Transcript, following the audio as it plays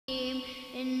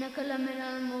إنك لمن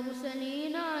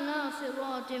المرسلين على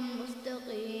صراط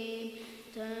مستقيم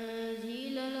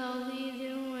تنزيل العزيز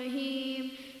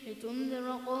الرحيم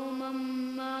لتنذر قوما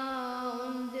ما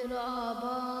أنذر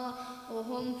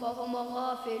آباؤهم فهم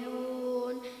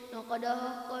غافلون لقد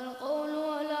حق القول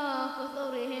على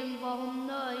أكثرهم فهم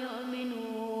لا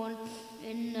يؤمنون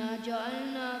إنا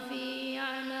جعلنا في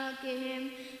أعناقهم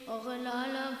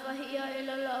أغلالا فهي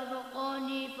إلى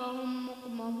الأذقان فهم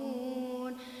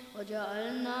مقمحون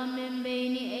وجعلنا من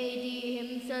بين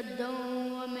أيديهم سدا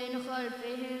ومن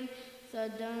خلفهم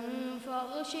سدا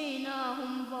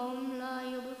فغشيناهم فهم لا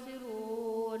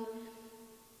يبصرون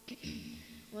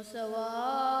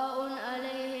وسواء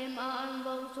عليهم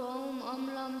أأنذرتهم أم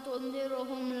لم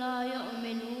تنذرهم لا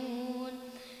يؤمنون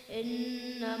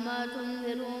إنما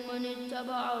تنذر من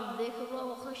اتبع الذكر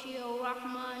وخشي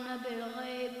الرحمن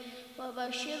بالغيب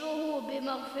فبشره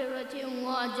بمغفرة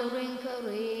وأجر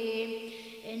كريم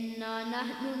إنا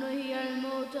نحن نحيي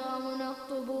الموتى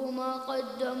ونكتب ما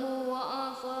قدموا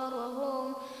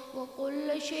وآثارهم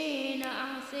وكل شيء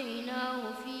أحصيناه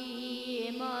في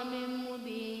إمام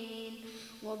مبين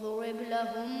واضرب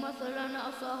لهم مثلا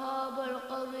أصحاب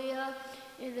القرية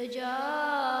إذ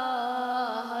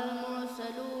جاءها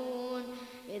المرسلون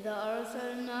إذا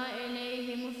أرسلنا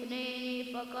إليهم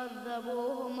اثنين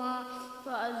فكذبوهما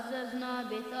فعززنا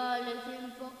بثالث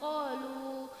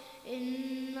فقالوا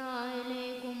إنا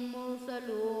إليكم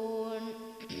مرسلون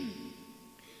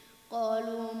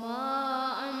قالوا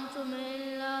ما أنتم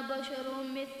إلا بشر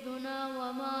مثلنا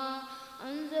وما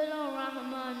أنزل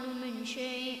الرحمن من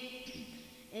شيء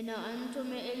إن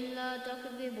أنتم إلا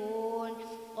تكذبون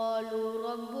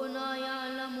قالوا ربنا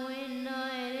يعلم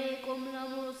إنا إليكم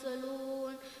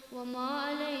لمرسلون وما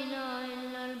علينا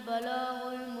إلا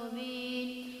البلاغ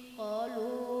المبين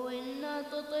قالوا إنا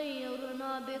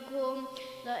تطيرنا بكم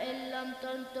لئن لم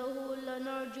تنتهوا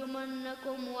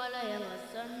لنرجمنكم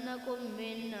وليمسنكم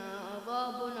منا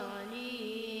عذاب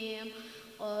عليم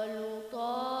قالوا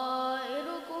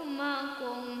طائركم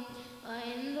معكم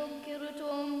أئن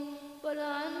ذكرتم بل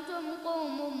أنتم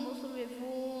قوم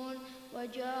مسرفون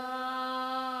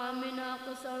وجاء من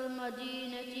أقصى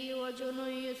المدينة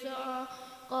رجل يسعى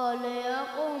قال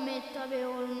يا قوم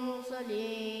اتبعوا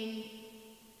المرسلين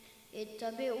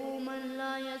اتبعوا من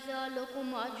لا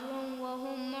يسألكم أجرا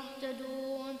وهم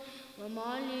مهتدون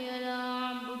وما لي لا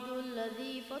أعبد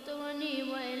الذي فطرني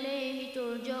وإليه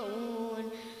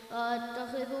ترجعون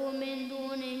أتخذ من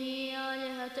دونه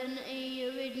آلهة إن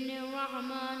يردني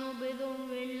الرحمن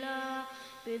بضر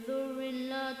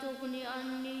لا تغني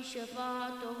عني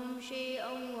شفاعتهم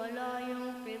شيئا ولا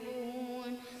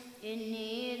ينقذون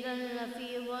إني إذا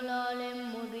لفي ضلال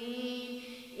مبين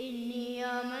إني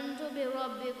آمنت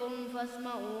بربكم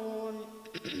فاسمعون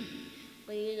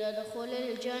قيل ادخل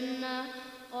الجنة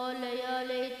قال يا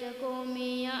ليت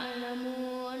قومي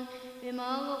يعلمون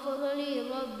بما غفر لي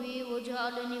ربي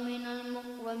وجعلني من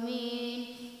المكرمين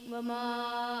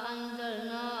وما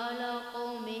أنزلنا على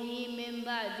قومه من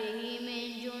بعده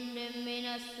من جند من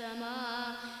السماء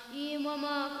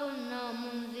وما كنا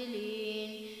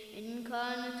منزلين إن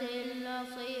كانت إلا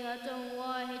صيحة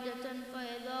واحدة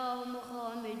فإذا هم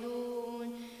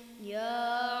خامدون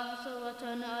يا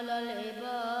حسرة على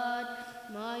العباد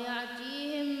ما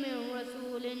يأتيهم من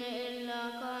رسول إلا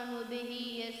كانوا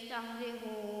به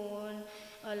يستهزئون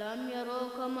ألم يروا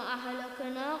كما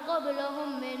أهلكنا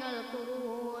قبلهم من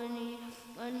القرون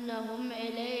أنهم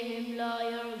إليهم لا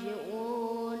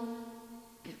يرجعون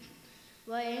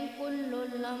وإن كل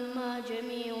لما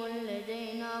جميع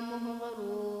لدينا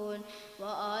محضرون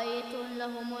وآية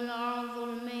لهم الأرض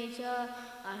الميتة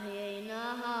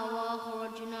أحييناها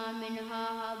وأخرجنا منها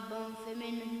حبا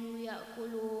فمنه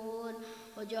يأكلون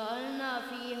وجعلنا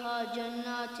فيها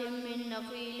جنات من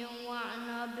نخيل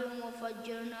وأعناب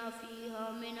وفجرنا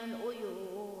فيها من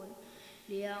العيون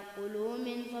ليأكلوا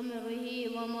من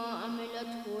ثمره وما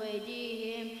عملته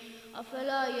أيديهم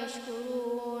أفلا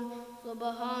يشكرون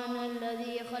سبحان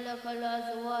الذي خلق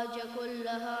الأزواج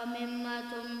كلها مما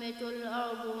تنبت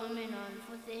الأرض ومن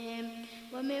أنفسهم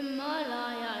ومما لا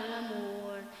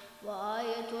يعلمون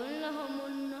وآية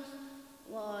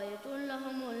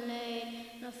لهم الليل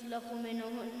نسلخ منه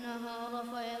النهار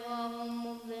فإذا هم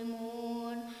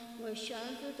مظلمون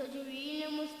والشمس تجري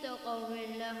لمستقر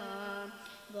لها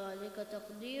ذلك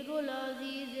تقدير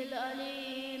العزيز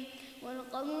العليم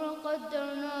والقمر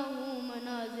قدرناه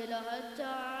منازل حتى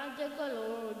عاد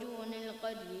كالعرجون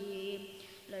القديم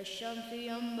لا الشمس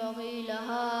ينبغي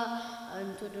لها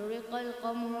أن تدرك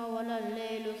القمر ولا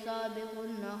الليل سابق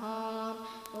النهار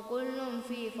وكل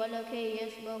في فلك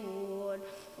يسبحون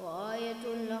وآية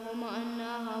لهم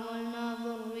أنا حملنا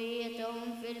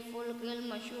ذريتهم في الفلك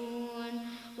المشحون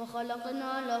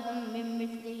وخلقنا لهم من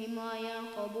مثله ما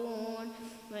يركبون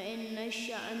وإن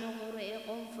نشأ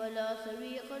نغرقهم فلا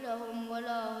صريخ لهم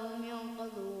ولا هم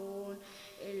ينقذون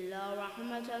إلا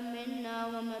رحمة منا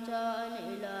ومتاعا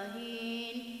إلى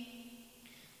حين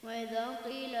وإذا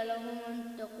قيل لهم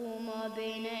اتقوا ما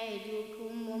بين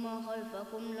أيديكم وما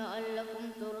خلفكم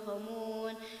لعلكم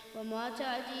ترحمون وما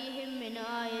تأتيهم من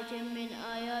آية من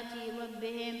آيات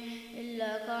ربهم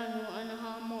إلا كانوا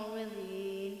عنها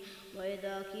معرضين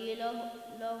وإذا قيل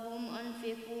لهم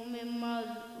أنفقوا مما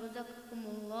رزقكم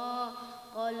الله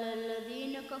قال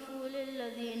الذين كفروا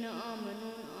للذين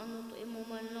آمنوا أنطعم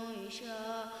من لو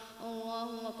يشاء الله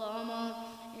وطعمه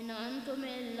إن أنتم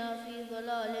إلا في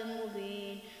ضلال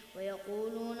مبين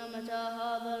ويقولون متى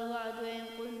هذا الوعد إن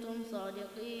كنتم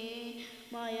صادقين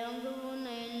ما ينظرون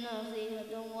إلا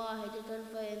صيحة واحدة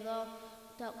فإذا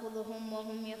تأخذهم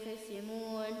وهم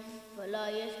يخصمون فلا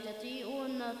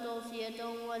يستطيعون توصية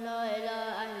ولا إلى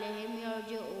أهلهم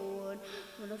يرجعون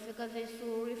ونفخ في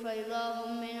الصور فإذا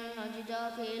هم من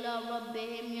الأجداث إلى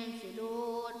ربهم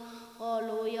ينسلون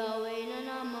قالوا يا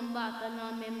ويلنا من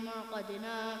بعثنا من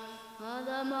مرقدنا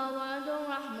هذا ما وعد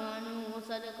الرحمن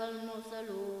وصدق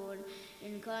المرسلون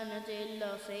إن كانت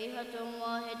إلا صيحة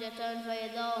واحدة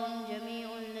فإذا هم جميع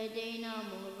لدينا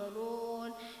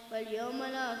محضرون فاليوم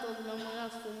لا تظلم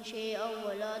نفس شيئا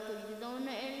ولا تجزون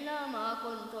إلا ما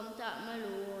كنتم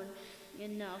تعملون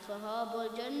إن أصحاب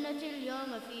الجنة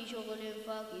اليوم في شغل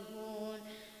فاكهون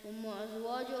هم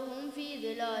وأزواجهم في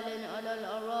ظلال على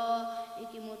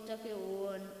الأرائك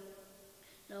متكئون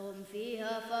لهم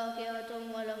فيها فاكهة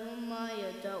ولهم ما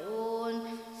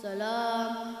يدعون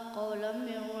سلام قولا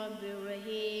من رب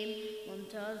رحيم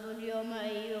وامتازوا اليوم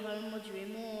أيها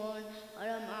المجرمون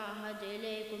ألم أعهد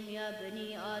إليكم يا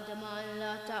بني آدم أن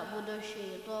لا تعبدوا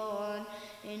الشيطان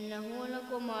إنه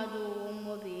لكم عدو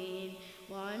مبين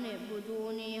وأن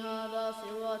اعبدوني هذا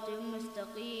صراط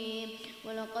مستقيم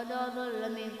ولقد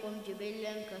أضل منكم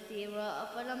جبلا كثيرا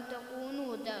أفلم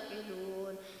تكونوا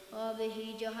تعقلون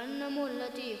هذه جهنم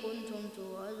التي كنتم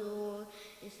توعدون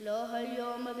اصلوها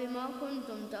اليوم بما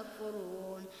كنتم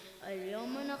تكفرون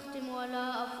اليوم نختم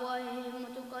على أفواههم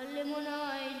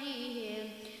وتكلمنا أيديهم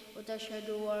وتشهد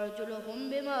أرجلهم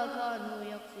بما كانوا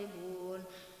يكسبون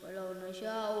ولو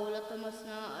نشاء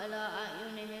لطمسنا على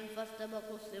أعينهم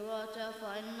فاستبقوا الصراط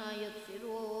فأنى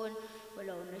يبصرون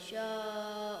ولو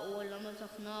نشاء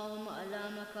لمسخناهم على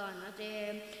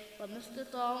مكانتهم فما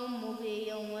استطاعوا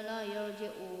مضيا ولا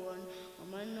يرجعون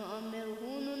ومن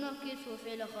نؤمره ننكسه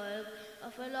في الخلق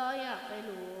أفلا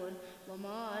يعقلون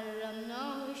وما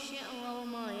علمناه الشعر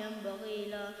وما ينبغي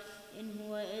له إن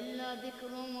هو إلا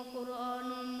ذكر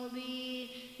وقرآن مبين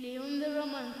لينذر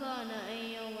من كان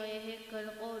حيا ويحق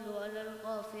القول على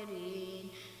الكافرين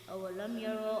أولم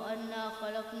يروا أنا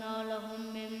خلقنا لهم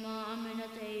مما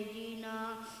عملت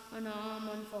أيدينا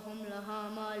أنعاما فهم لها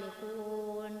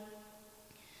مالكون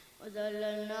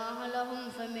وذللناها لهم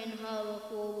فمنها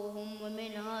ركوبهم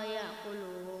ومنها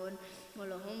يأكلون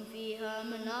ولهم فيها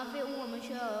منافع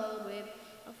ومشارب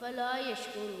أفلا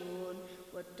يشكرون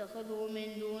واتخذوا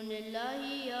من دون الله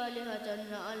آلهة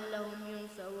لعلهم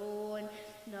ينصرون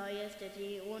لا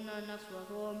يستطيعون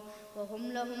نصرهم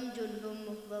وهم لهم جند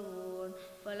محضرون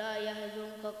فلا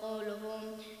يحزنك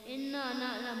قولهم إنا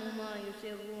نعلم ما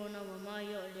يسرون وما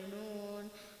يعلنون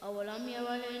أولم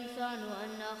ير الإنسان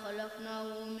أنا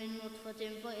خلقناه من نطفة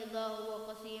فإذا هو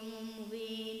خصيم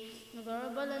مبين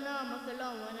ضرب لنا مثلا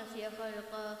ونسي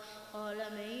خلقه قال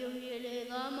من يحيي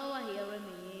العظام وهي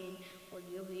رميم قل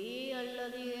يحيي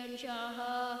الذي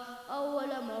أنشأها أول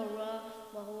مرة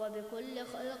وهو بكل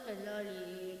خلق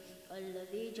عليم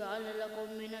الذي جعل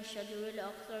لكم من الشجر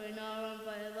الأخضر نارا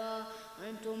فإذا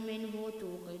أنتم منه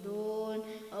توقدون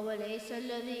أوليس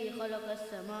الذي خلق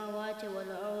السماوات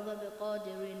والأرض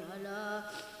بقادر على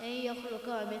أن يخلق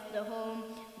مثلهم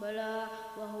بلى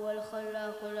وهو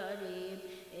الخلاق العليم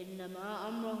إنما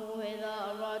أمره إذا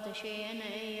أراد شيئا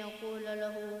أن يقول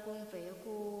له كن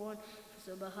فيكون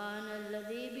سبحان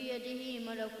الذي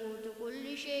بيده ملكوت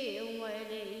كل شيء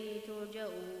وإليه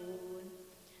ترجعون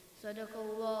صدق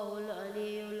الله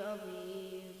العلي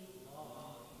العظيم.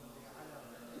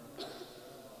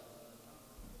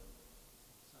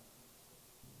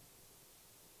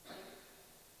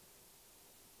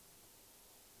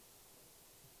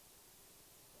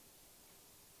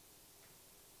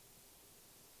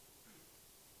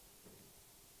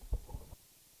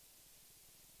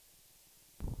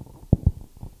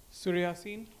 Surah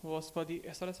Yasin was for the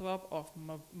Salah Sawab of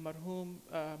Marhum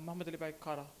Muhammad Ali Bhai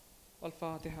Kara.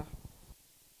 Al-Fatiha.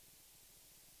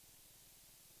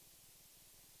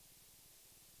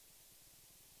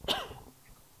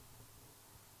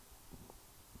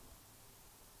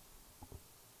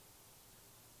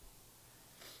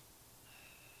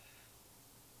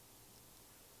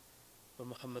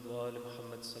 محمد وآل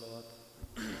محمد صلوات.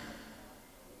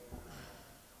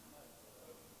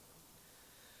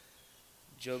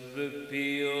 جب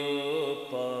پیو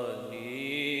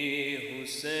پانی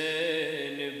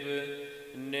حسین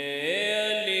ابن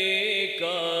علی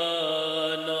کا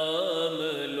نام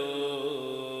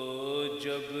لو،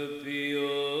 جب پیو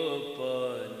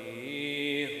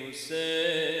پانی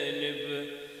حسین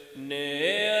ابن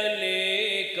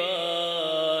علی کا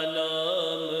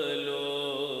نام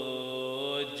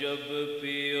لو، جب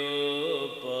پیو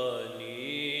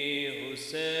پانی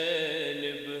حسین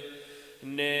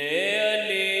ابن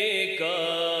علی کا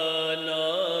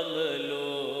نام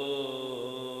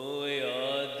لو،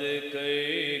 یاد کر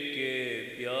کے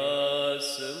پیاس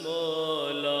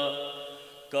مولا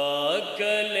کا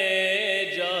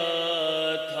کلیجہ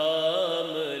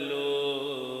تھام لو،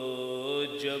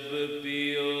 جب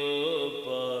پیو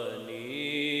پانی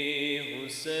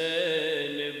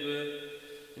حسین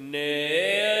ابن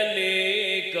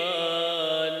علی کا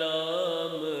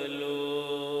نام لو،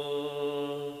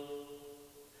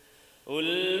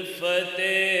 الفت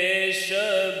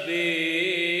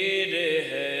شبیر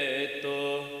ہے تو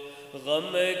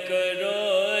غم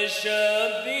کرو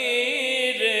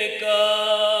شبیر کا،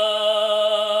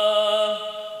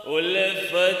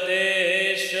 الفت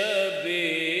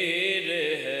شبیر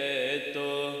ہے تو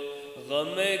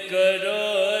غم کرو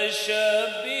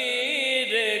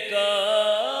شبیر کا،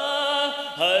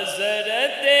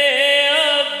 حضرت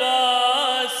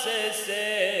عباس سے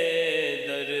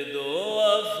درد و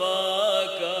وفا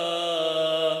کا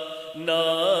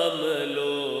نام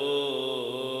لو،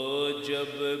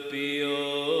 جب پیو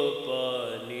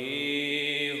پانی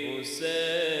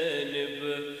حسین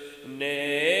ابن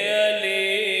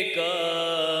علی کا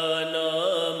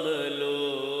نام لو،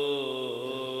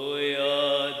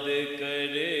 یاد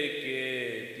کر کے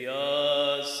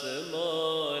پیاس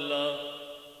مولا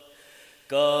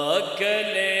کا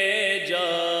کلیجہ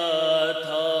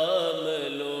تھام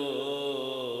لو،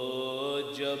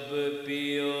 جب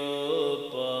پیو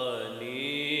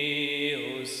پانی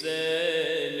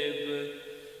حسین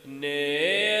ابن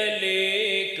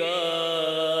علی کا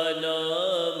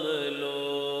نام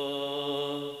لو،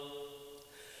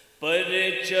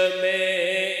 پرچم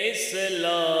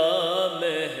اسلام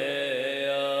ہے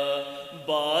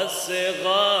عباس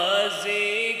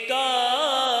غازی کا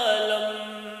علم،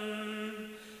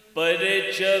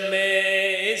 پرچم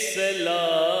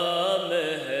اسلام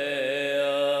ہے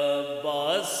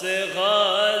عباس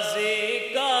غازی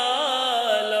کا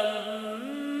علم،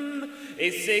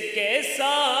 اس کے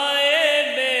سائے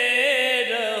میں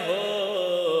رہو،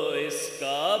 اس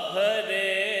کا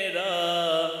پھریرا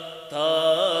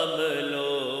تھام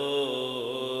لو،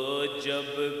 جب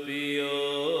پیو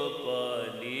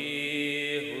پانی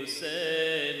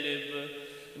حسین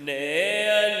ابن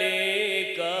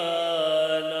علی کا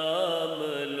نام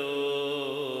لو،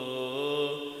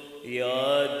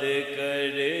 یاد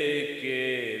کر کے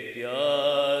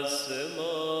پیاس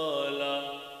مولا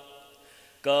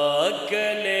کا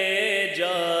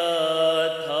کلیجہ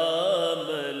تھام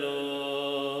لو،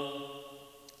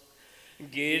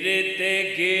 گرتے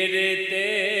گرتے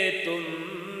تم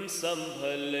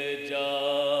سنبھل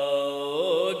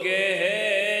جاؤ گے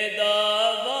ہے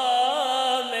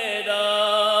دعویٰ میرا،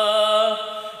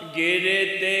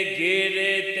 گرتے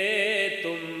گرتے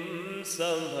تم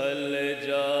سنبھل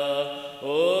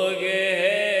جاؤ گے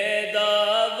ہے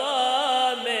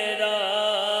دعویٰ میرا،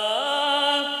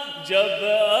 جب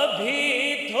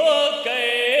ابھی تھوکے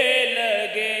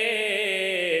لگے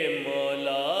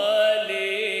مولا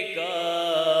علی کا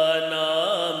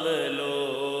نام لو،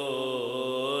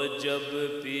 جب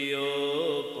پیو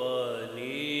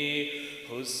پانی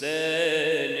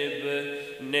حسین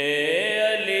ابن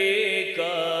علی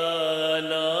کا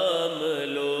نام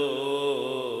لو،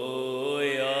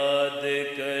 یاد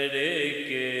کر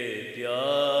کے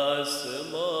پیاس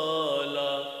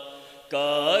مولا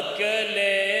کا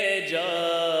کلیجہ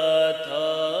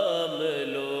تھام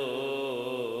لو،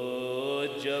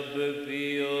 جب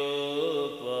پیو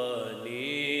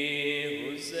پانی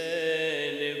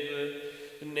حسین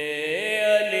ابن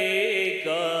علی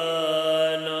کا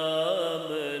نام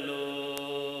لو،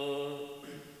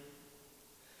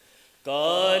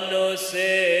 کانوں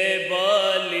سے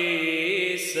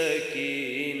بالی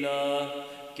سکینہ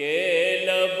کے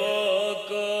لبوں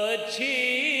کو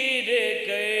چھیر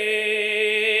کر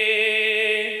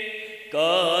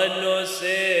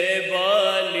سے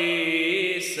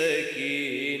بالی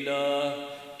سکینہ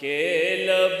کے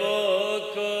لبوں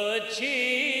کو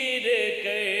چیر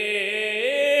کے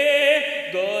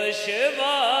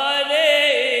گوشوارے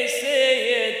اس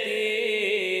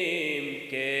یتیم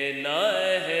کے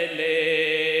ناہلے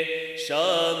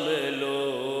شام لو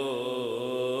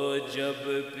جب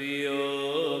پیو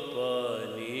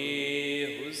پانی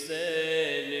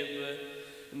حسین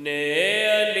ابن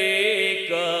علی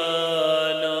کا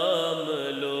نام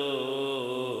لو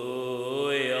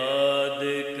یاد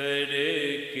کر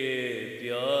کے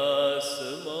پیاس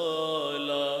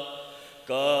مولا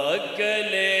کا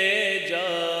کلیجہ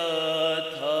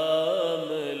تھام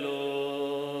لو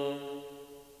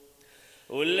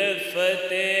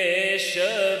الفت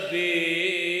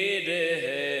شبیر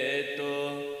ہے تو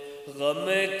غم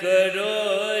کرو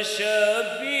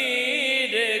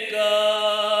شبیر کا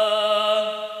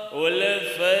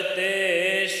الفت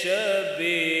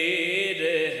شبیر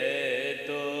ہے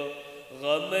تو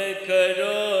غم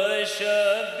کرو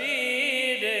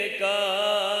شبیر کا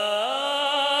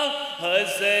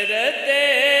حضرت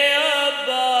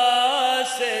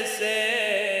عباس سے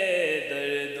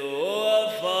درد و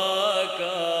وفا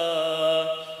کا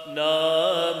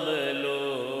نام لو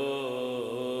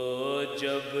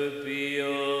جب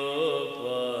پیو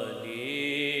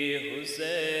پانی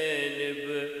حسین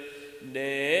ابن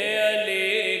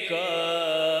علی کا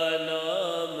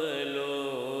نام لو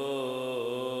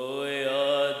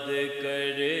یاد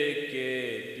کر کے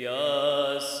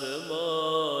پیاس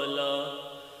مولا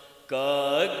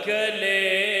کا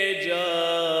کلیجہ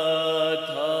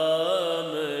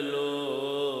تھام لو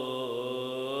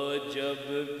جب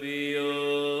پیو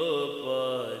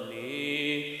پانی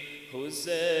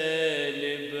حسین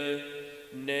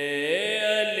ابن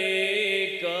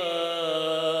علی کا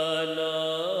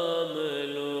نام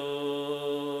لو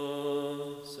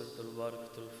سورۃ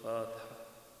البارکۃ الفاتحہ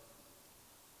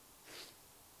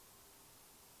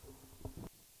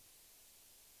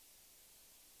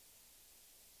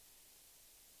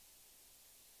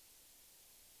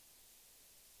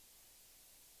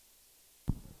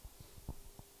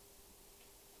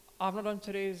I've not done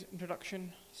today's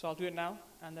introduction, so I'll do it now,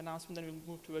 and the announcement, then we'll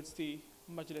move towards the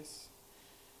majlis.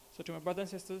 So to my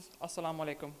brothers and sisters, Assalamu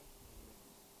alaikum.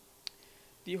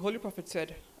 The Holy Prophet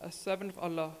said, a servant of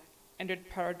Allah entered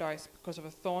paradise because of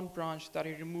a thorn branch that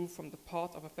he removed from the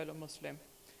path of a fellow Muslim.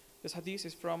 This hadith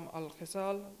is from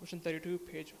Al-Khisal, version 32,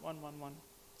 page 111.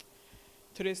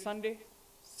 Today is Sunday,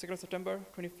 2nd of September,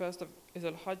 21st of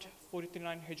Izal Hajj,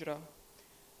 439 Hijrah.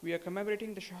 We are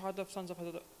commemorating the Shahadat of sons of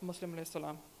Hazrat Muslim alayhi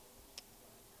salam.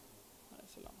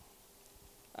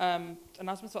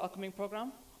 Announcements of our upcoming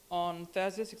program. On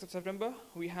Thursday, 6th of September,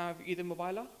 we have Eid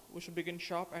al-Mubaila, which will begin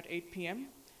sharp at 8 p.m.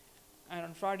 And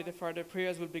on Friday, the Friday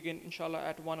prayers will begin, inshallah,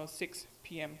 at 1:06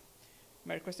 p.m.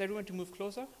 May I request everyone to move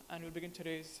closer, and we'll begin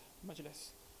today's majlis.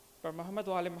 For Muhammad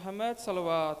wa ali Muhammad,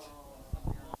 salawat.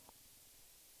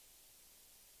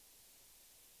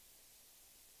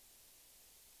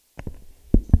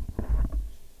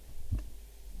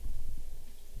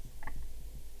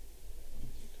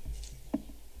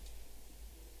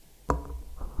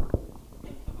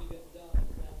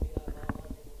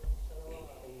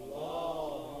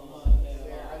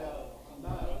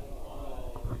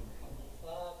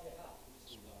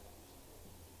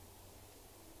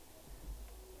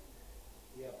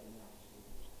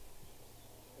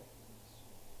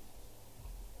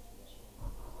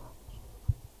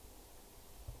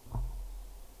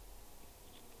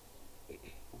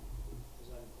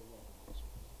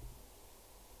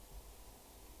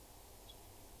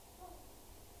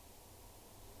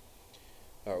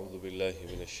 أعوذ بالله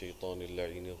من الشيطان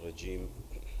اللعين الرجيم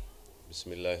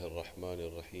بسم الله الرحمن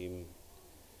الرحيم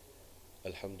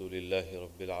الحمد لله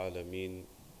رب العالمين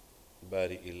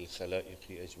بارئ الخلائق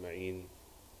أجمعين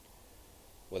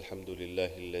والحمد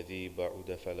لله الذي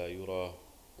بعد فلا يرى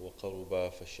وقرب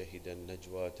فشهد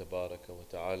النجوى تبارك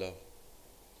وتعالى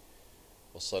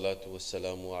والصلاة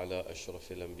والسلام على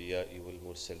أشرف الأنبياء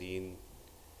والمرسلين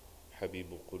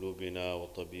حبيب قلوبنا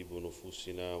وطبيب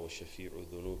نفوسنا وشفيع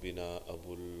ذنوبنا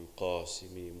أبو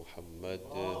القاسم محمد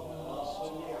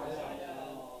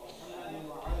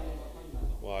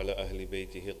وعلى أهل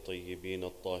بيته الطيبين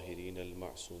الطاهرين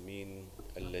المعصومين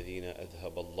الذين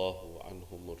أذهب الله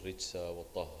عنهم الرجس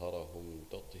وطهرهم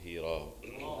تطهيرا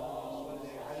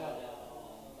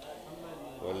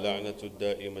واللعنة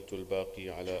الدائمة الباقي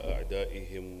على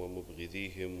أعدائهم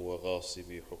ومبغضيهم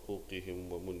وغاصب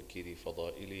حقوقهم ومنكر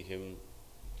فضائلهم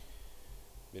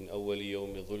من أول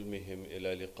يوم ظلمهم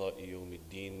إلى لقاء يوم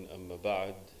الدين أما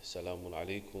بعد سلام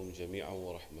عليكم جميعا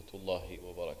ورحمة الله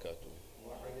وبركاته.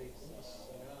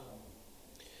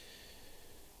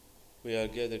 We are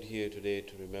gathered here today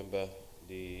to remember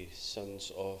the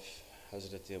sons of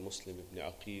Hazrat Muslim ibn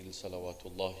Aqil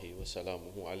salawatullahi wa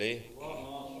salamuhu alayh.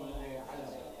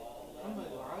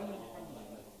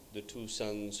 The two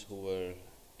sons who were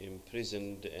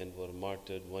imprisoned and were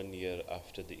martyred 1 year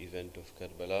after the event of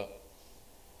Karbala.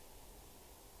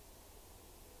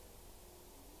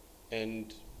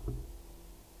 And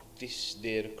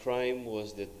their crime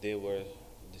was that they were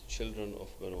the children of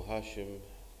Banu Hashim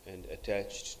and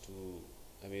attached to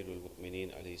Amirul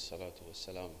Mu'mineen alayhi salatu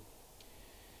wassalam.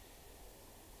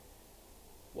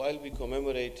 While we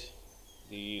commemorate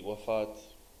the wafat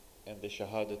and the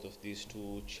shahadat of these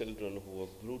two children who were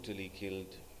brutally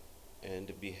killed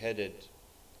and beheaded,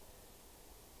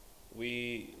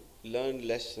 we learn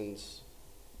lessons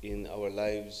in our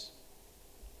lives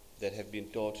that have been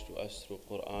taught to us through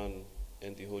Quran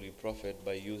and the Holy Prophet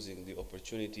by using the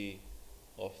opportunity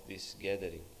of this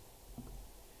gathering.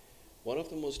 One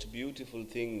of the most beautiful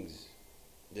things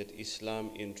that Islam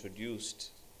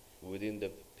introduced within the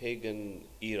pagan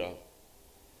era,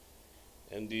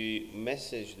 and the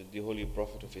message that the Holy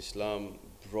Prophet of Islam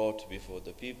brought before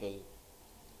the people,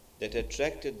 that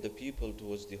attracted the people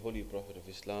towards the Holy Prophet of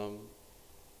Islam,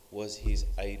 was his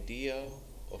idea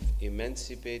of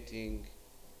emancipating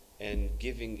and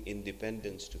giving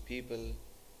independence to people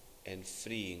and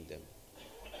freeing them.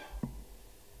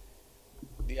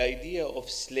 The idea of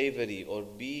slavery or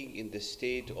being in the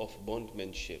state of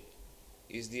bondmanship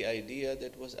is the idea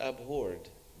that was abhorred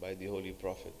by the Holy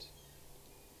Prophet.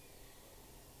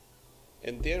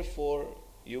 And therefore,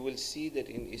 you will see that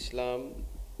in Islam,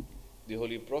 the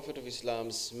Holy Prophet of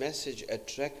Islam's message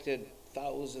attracted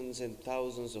thousands and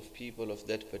thousands of people of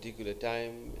that particular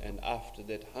time, and after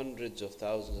that hundreds of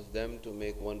thousands of them, to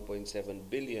make 1.7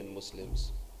 billion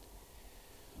Muslims.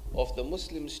 Of the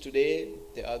Muslims today,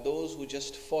 there are those who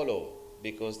just follow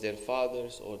because their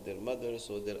fathers or their mothers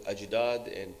or their ajdad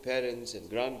and parents and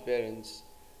grandparents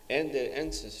and their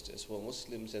ancestors were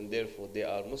Muslims, and therefore they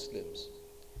are Muslims.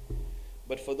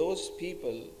 But for those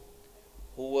people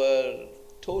who were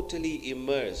totally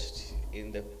immersed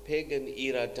in the pagan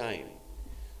era time,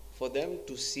 for them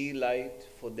to see light,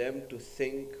 for them to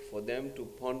think, for them to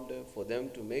ponder, for them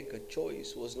to make a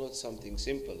choice was not something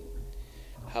simple.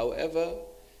 However,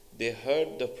 they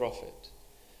heard the Prophet.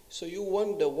 So you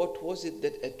wonder, what was it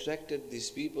that attracted these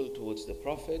people towards the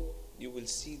Prophet? You will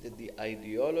see that the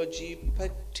ideology,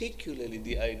 particularly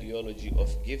the ideology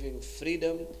of giving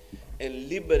freedom and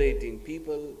liberating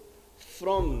people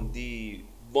from the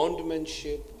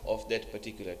bondmanship of that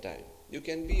particular time. You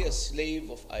can be a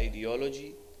slave of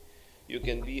ideology, you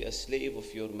can be a slave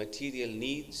of your material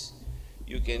needs,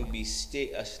 you can be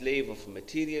a slave of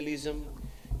materialism,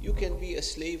 you can be a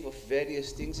slave of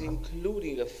various things,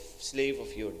 including a slave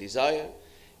of your desire.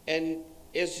 And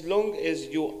as long as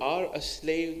you are a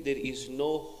slave, there is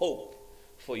no hope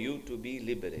for you to be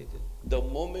liberated. The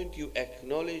moment you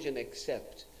acknowledge and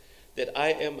accept that I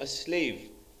am a slave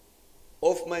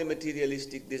of my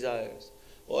materialistic desires,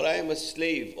 or I am a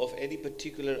slave of any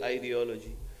particular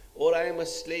ideology, or I am a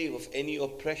slave of any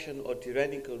oppression or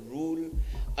tyrannical rule,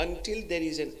 until there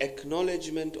is an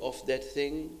acknowledgement of that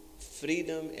thing,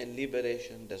 freedom and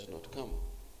liberation does not come.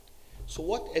 So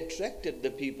what attracted the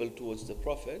people towards the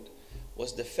Prophet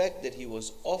was the fact that he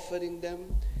was offering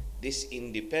them this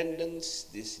independence,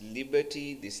 this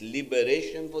liberty, this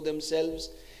liberation for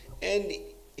themselves, and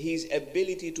his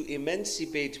ability to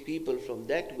emancipate people from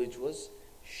that which was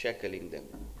shackling them.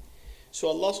 So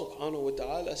Allah subhanahu wa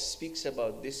ta'ala speaks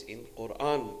about this in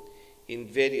Quran in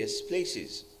various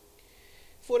places.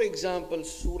 For example,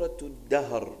 Surah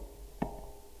Al-Dahr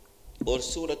or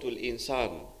Surah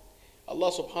Al-Insan.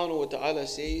 Allah subhanahu wa ta'ala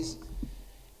says,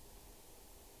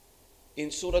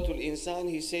 in Surah Al-Insan,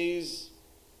 He says,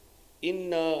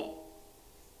 Inna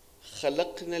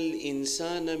خلقنا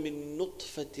الإنسان من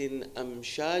نطفة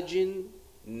أمشاج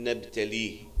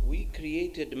نبتليه. We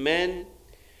created man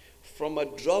from a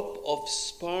drop of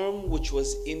sperm which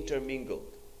was intermingled.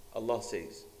 Allah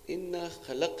says, إنا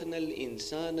خلقنا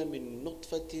الإنسان من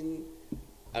نطفة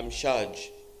أمشاج.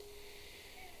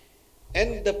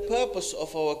 And the purpose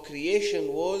of our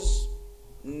creation was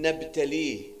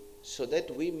نبتليه, so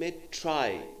that we may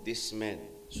try this man.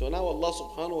 So now Allah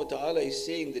subhanahu wa ta'ala is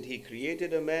saying that He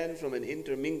created a man from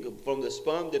the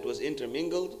sperm that was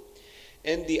intermingled.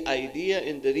 And the idea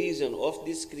and the reason of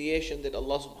this creation that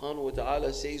Allah subhanahu wa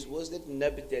ta'ala says was that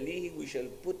nabtalihi, we shall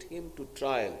put him to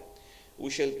trial.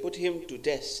 We shall put him to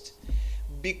test.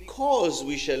 Because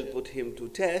we shall put him to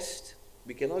test,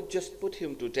 we cannot just put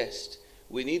him to test.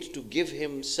 We need to give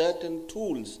him certain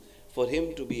tools for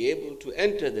him to be able to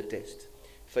enter the test.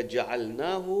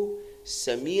 فَجَعَلْنَاهُ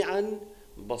سَمِيعًا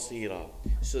basira.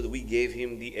 So we gave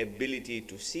him the ability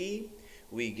to see,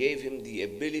 we gave him the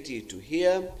ability to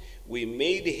hear, we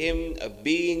made him a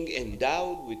being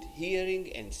endowed with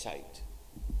hearing and sight.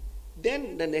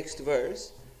 Then the next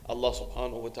verse, Allah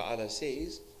subhanahu wa ta'ala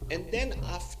says, and then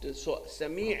after, so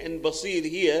Sami' and Basir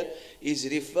here is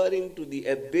referring to the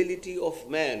ability of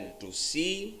man to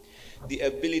see, the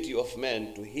ability of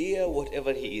man to hear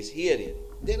whatever he is hearing.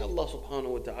 Then Allah subhanahu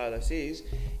wa ta'ala says,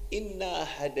 Inna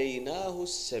hadaynahu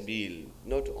sabil.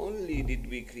 Not only did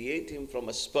we create him from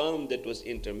a sperm that was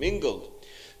intermingled,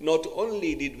 not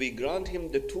only did we grant him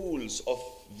the tools of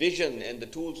vision and the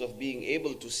tools of being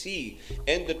able to see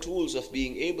and the tools of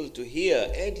being able to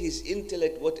hear and his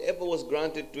intellect, whatever was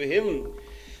granted to him.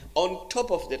 On top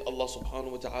of that, Allah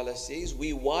subhanahu wa ta'ala says,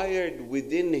 we wired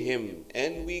within him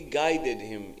and we guided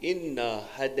him. Inna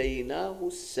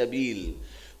hadaynahu sabil.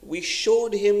 We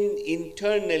showed him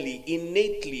internally,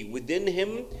 innately within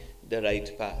him the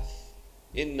right path.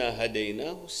 Inna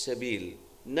hadaynahu sabil.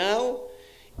 Now,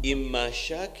 imma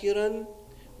shakiran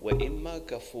wa imma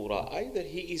kafura. Either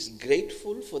he is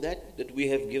grateful for that we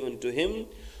have given to him,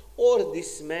 or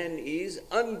this man is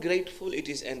ungrateful. It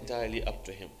is entirely up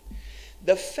to him.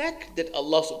 The fact that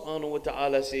Allah subhanahu wa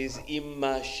ta'ala says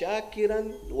imma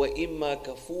shakiran wa imma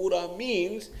kafura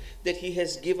means that he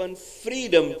has given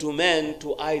freedom to man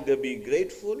to either be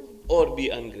grateful or be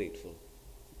ungrateful.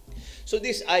 So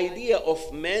this idea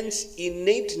of man's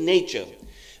innate nature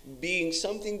being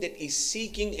something that is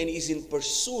seeking and is in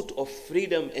pursuit of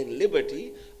freedom and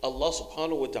liberty, Allah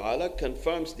subhanahu wa ta'ala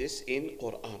confirms this in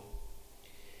Quran.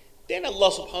 Then Allah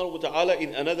subhanahu wa ta'ala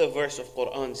in another verse of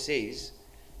Quran says,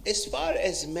 as far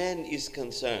as man is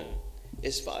concerned,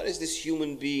 as far as this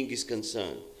human being is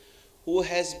concerned, who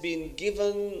has been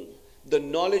given the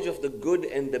knowledge of the good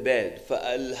and the bad,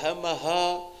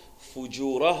 فَأَلْهَمَهَا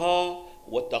فُجُورَهَا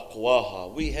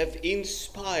وَتَقْوَاهَا. We have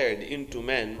inspired into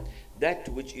man that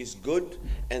which is good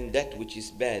and that which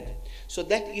is bad. So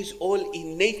that is all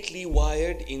innately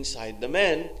wired inside the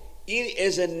man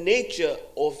as a nature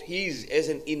of his, as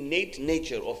an innate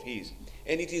nature of his.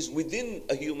 And it is within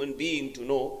a human being to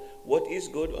know what is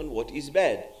good and what is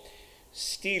bad.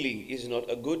 Stealing is not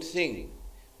a good thing.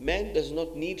 Man does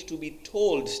not need to be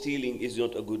told stealing is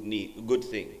not a good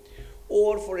thing.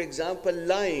 Or, for example,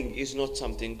 lying is not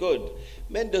something good.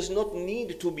 Man does not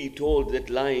need to be told that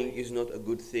lying is not a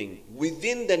good thing.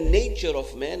 Within the nature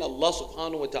of man, Allah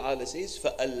subhanahu wa ta'ala says,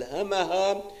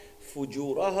 فَأَلْهَمَهَا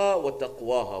فُجُورَهَا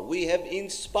وَتَقْوَاهَا. We have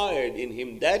inspired in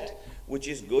him that which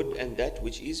is good and that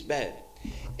which is bad.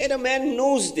 And a man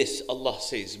knows this, Allah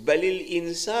says, بَلِ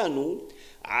الْإِنسَانُ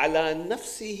عَلَى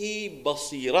نَفْسِهِ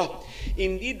بَصِيرًا.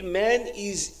 Indeed, man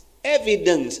is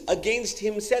evidence against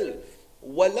himself.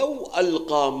 وَلَوْ أَلْقَى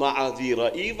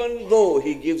مَعَذِيرًا. Even though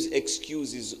he gives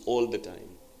excuses all the time.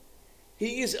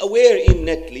 He is aware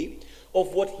innately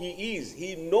of what he is.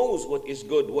 He knows what is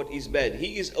good, what is bad.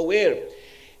 He is aware.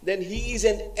 Then he is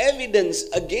an evidence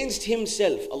against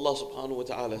himself. Allah subhanahu wa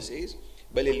ta'ala says,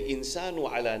 بَلِ الْإِنسَانُ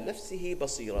عَلَى نَفْسِهِ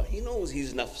بَصِيرًا. He knows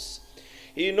his nafs.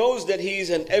 He knows that he is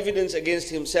an evidence against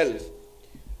himself.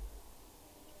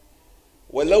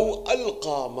 وَلَوْ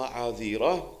أَلْقَى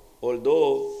مَعَذِيرًا.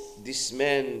 Although this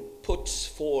man puts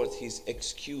forth his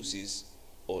excuses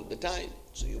all the time.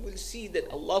 So you will see that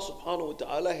Allah subhanahu wa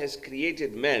ta'ala has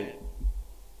created man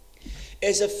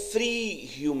as a free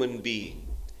human being.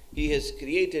 He has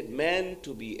created man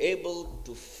to be able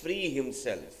to free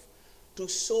himself, to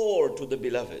soar to the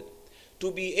beloved,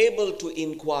 to be able to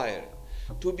inquire,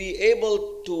 to be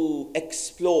able to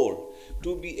explore,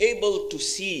 to be able to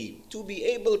see, to be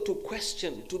able to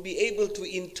question, to be able to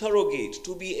interrogate,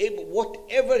 to be able,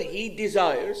 whatever he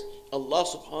desires, Allah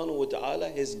subhanahu wa ta'ala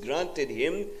has granted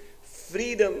him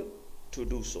freedom to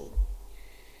do so.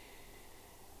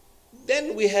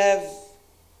 Then we have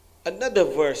another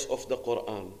verse of the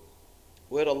Quran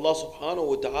where Allah subhanahu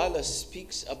wa ta'ala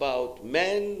speaks about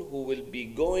man who will be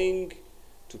going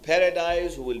to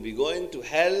paradise, who will be going to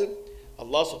hell.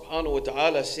 Allah subhanahu wa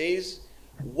ta'ala says,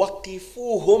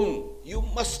 وَقِفُوهُمْ. You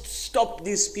must stop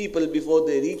these people before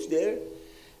they reach their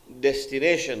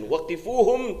destination.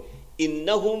 وَقِفُوهُمْ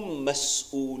إِنَّهُمْ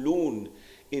مَسْئُولُونَ.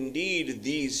 Indeed,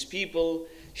 these people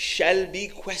shall be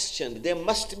questioned. They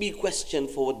must be questioned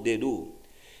for what they do.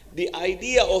 The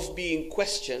idea of being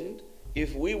questioned,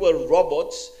 if we were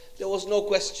robots, there was no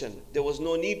question. There was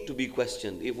no need to be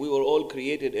questioned. If we were all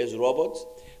created as robots,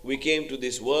 we came to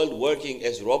this world working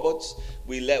as robots.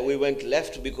 We went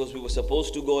left because we were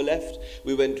supposed to go left.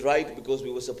 We went right because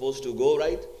we were supposed to go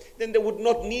right. Then there would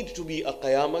not need to be a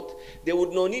qayamat. There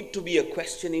would no need to be a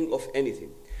questioning of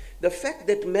anything. The fact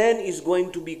that man is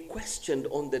going to be questioned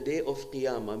on the day of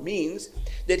Qiyamah means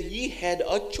that he had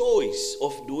a choice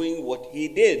of doing what he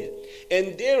did.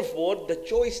 And therefore, the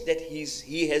choice that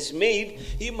he has made,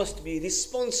 he must be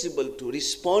responsible to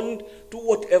respond to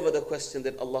whatever the question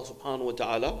that Allah subhanahu wa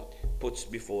ta'ala puts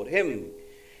before him.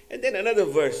 And then another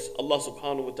verse, Allah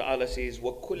subhanahu wa ta'ala says,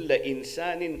 وَكُلَّ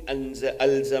إِنسَانٍ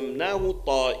أَلْزَمْنَاهُ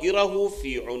طَائِرَهُ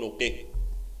فِي عُنُقِهِ.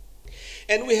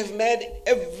 And we have made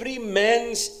every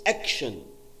man's action,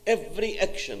 every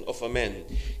action of a man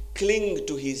cling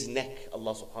to his neck,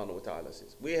 Allah subhanahu wa ta'ala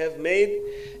says. We have made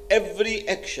every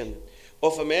action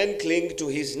of a man cling to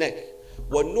his neck.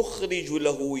 وَنُخْرِجُ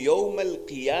لَهُ يَوْمَ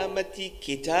الْقِيَامَةِ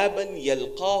كِتَابًا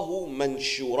يَلْقَاهُ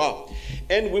مَنْشُورًا.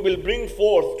 And we will bring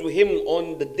forth to him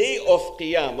on the day of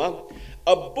Qiyamah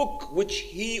a book which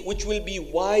will be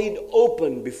wide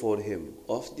open before him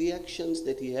of the actions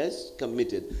that he has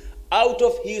committed, out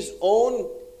of his own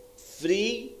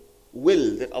free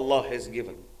will that Allah has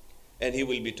given. And he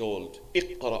will be told,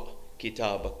 اقرأ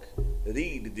كتابك,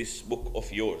 read this book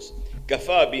of yours.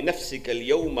 كفى بنفسك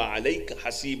اليوم عليك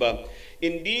حسيبا.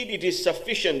 Indeed, it is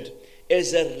sufficient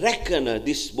as a reckoner,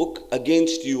 this book,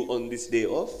 against you on this day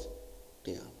of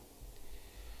Qiyamah.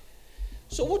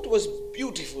 So what was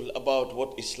beautiful about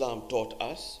what Islam taught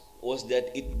us was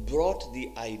that it brought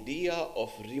the idea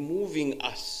of removing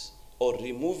us, or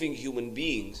removing human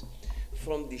beings,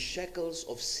 from the shackles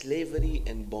of slavery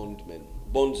and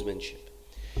bondsmanship,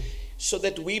 so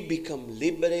that we become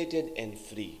liberated and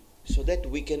free, so that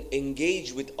we can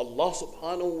engage with Allah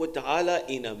subhanahu wa ta'ala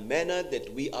in a manner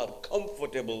that we are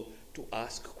comfortable to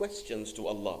ask questions to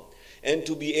Allah, and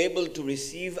to be able to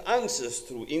receive answers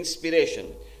through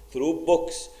inspiration, through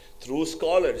books, through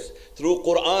scholars, through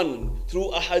Quran, through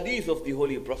a hadith of the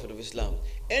Holy Prophet of Islam,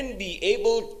 and be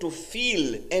able to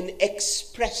feel and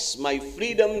express my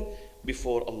freedom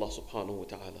before Allah subhanahu wa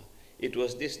ta'ala. It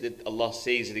was this that Allah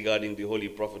says regarding the Holy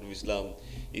Prophet of Islam.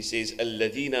 He says,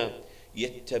 الَّذِينَ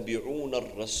يَتَّبِعُونَ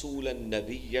الرَّسُولَ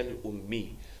النَّبِيَّ الْأُمِّي.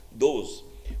 Those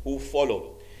who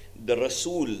follow the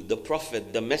Rasul, the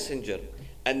Prophet, the Messenger,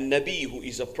 and Nabi, who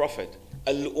is a Prophet,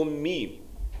 Al-Ummi,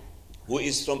 who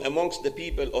is from amongst the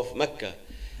people of Mecca,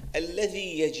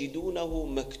 الذي يجدونه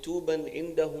مكتوبا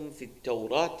عندهم في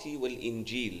التوراة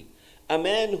والإنجيل. A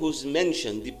man whose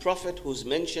mention, the prophet whose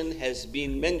mention has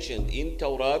been mentioned in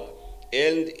Torah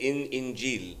and in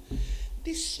Injil.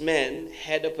 This man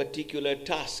had a particular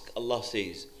task, Allah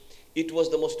says. It was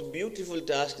the most beautiful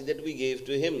task that we gave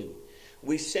to him.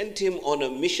 We sent him on a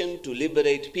mission to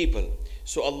liberate people.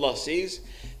 So Allah says,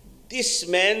 this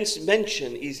man's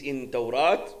mention is in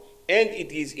Torah and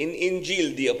it is in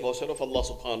Injil, the apostle of Allah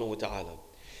subhanahu wa ta'ala.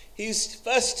 His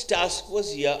first task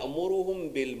was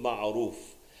يَأْمُرُهُمْ بِالْمَعْرُوفِ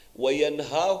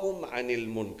وَيَنْهَاهُمْ عَنِ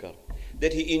الْمُنْكَرِ.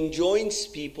 That he enjoins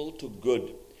people to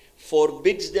good,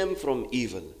 forbids them from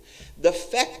evil. The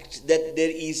fact that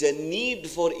there is a need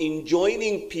for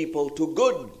enjoining people to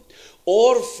good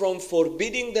or from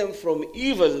forbidding them from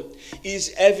evil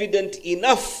is evident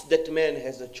enough that man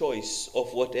has a choice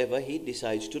of whatever he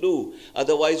decides to do.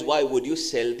 Otherwise, why would you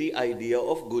sell the idea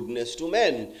of goodness to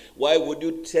men? Why would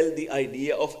you sell the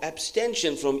idea of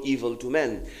abstention from evil to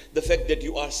men? The fact that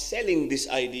you are selling this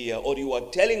idea, or you are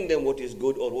telling them what is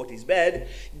good or what is bad,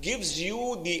 gives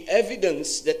you the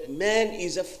evidence that man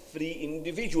is a free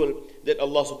individual that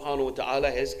Allah subhanahu wa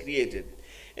ta'ala has created.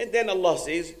 And then Allah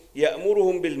says,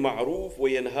 يَأْمُرُهُمْ بِالْمَعْرُوفِ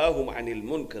وَيَنْهَاهُمْ عَنِ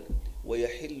الْمُنْكَرِ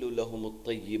وَيَحِلُّ لَهُمُ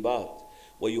الطَّيِّبَاتِ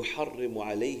وَيُحَرِّمُ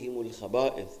عَلَيْهِمُ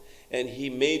الْخَبَائِثِ. And He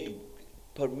made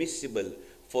permissible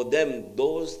for them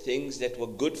those things that were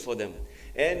good for them.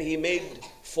 And He made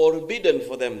forbidden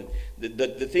for them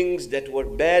the things that were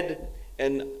bad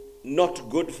and not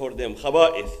good for them.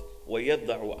 خَبَائِث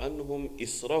وَيَضَعُ عَنْهُمْ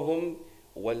إِسْرَهُمْ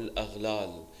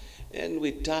وَالْأَغْلَالِ. And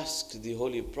we tasked the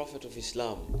Holy Prophet of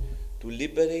Islam to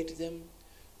liberate them,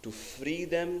 to free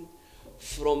them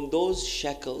from those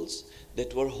shackles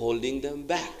that were holding them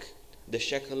back. The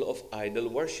shackle of idol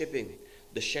worshipping,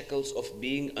 the shackles of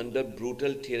being under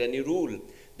brutal tyranny rule,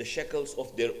 the shackles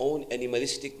of their own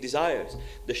animalistic desires,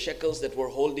 the shackles that were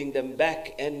holding them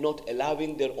back and not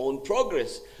allowing their own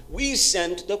progress. We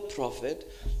sent the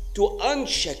Prophet to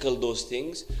unshackle those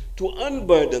things, to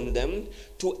unburden them,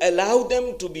 to allow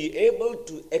them to be able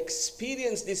to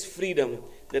experience this freedom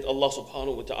that Allah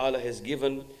subhanahu wa ta'ala has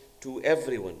given to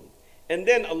everyone. And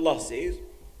then Allah says,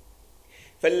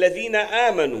 فَالَّذِينَ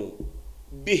آمَنُوا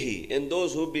بِهِ, and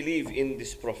those who believe in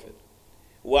this Prophet,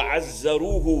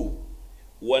 وَعَزَّرُوهُ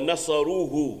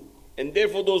وَنَصَرُوهُ, and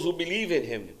therefore those who believe in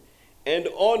him and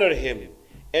honor him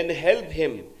and help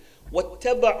him,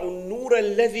 وَاتَّبَعُوا النُّورَ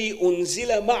الَّذِي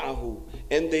أُنزِلَ مَعَهُ,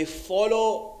 and they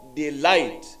follow the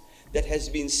light that has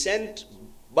been sent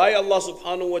by Allah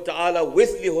subhanahu wa ta'ala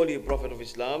with the Holy Prophet of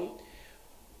Islam,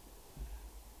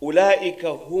 أُولَٰئِكَ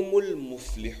هُمُ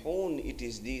الْمُفْلِحُونَ. It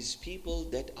is these people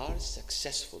that are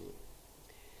successful.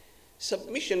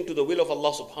 Submission to the will of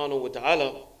Allah subhanahu wa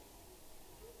ta'ala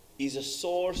is a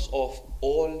source of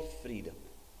all freedom.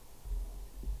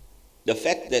 The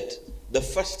fact that the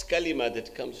first kalima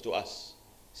that comes to us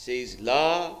says,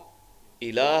 La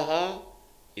ilaha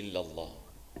illallah.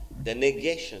 The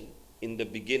negation in the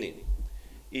beginning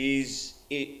is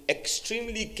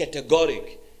extremely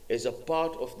categoric as a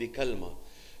part of the kalma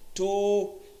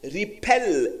to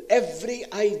repel every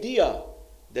idea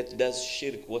that does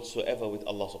shirk whatsoever with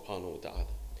Allah subhanahu wa ta'ala.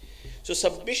 So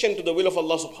submission to the will of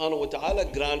Allah subhanahu wa ta'ala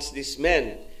grants this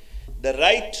man the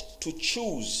right to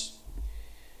choose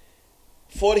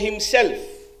for himself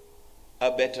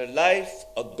a better life,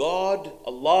 a God,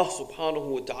 Allah subhanahu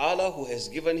wa ta'ala, who has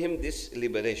given him this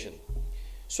liberation.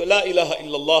 So La ilaha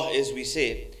illallah, as we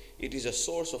say, it is a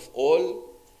source of all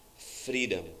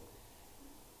freedom.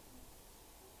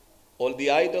 All the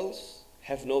idols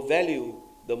have no value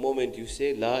the moment you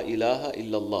say La ilaha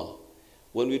illallah.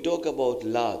 When we talk about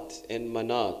Lat and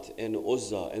Manat and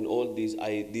Uzza and all these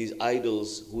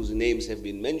idols whose names have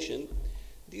been mentioned,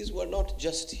 these were not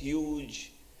just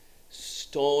huge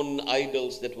stone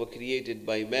idols that were created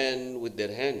by man with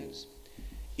their hands.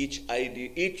 Each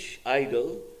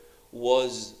idol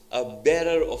was a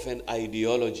bearer of an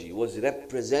ideology, was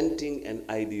representing an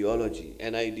ideology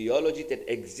that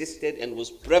existed and was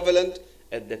prevalent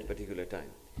at that particular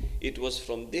time. It was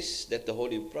from this that the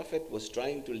Holy Prophet was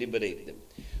trying to liberate them.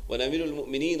 When Amir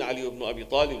al-Mu'mineen Ali ibn Abi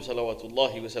Talib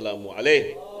salawatullahi wa salamu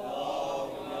alayhi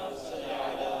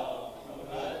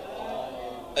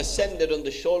ascended on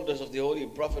the shoulders of the Holy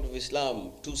Prophet of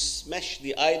Islam to smash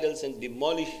the idols and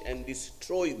demolish and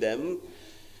destroy them,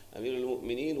 Amir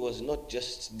al-Mu'mineen was not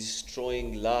just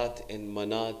destroying Lat and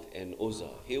Manat and Uzza.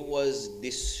 He was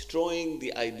destroying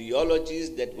the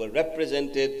ideologies that were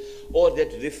represented or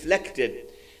that reflected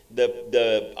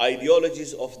the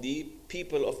ideologies of the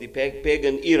people of the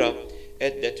pagan era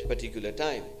at that particular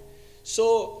time.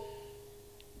 So,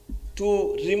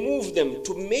 to remove them,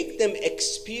 to make them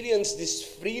experience this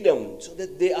freedom so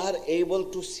that they are able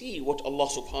to see what Allah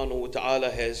subhanahu wa ta'ala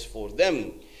has for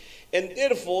them. And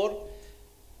therefore,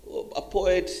 a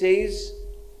poet says,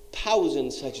 1,000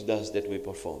 sajdas that we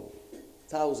perform,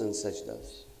 1,000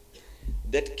 sajdas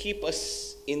that keep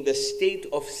us in the state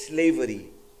of slavery.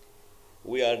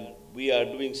 We are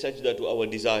doing sajda to our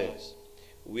desires.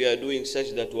 We are doing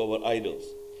sajda to our idols.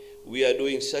 We are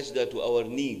doing sajda to our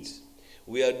needs.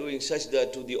 We are doing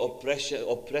sajda to the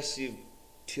oppressive,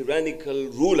 tyrannical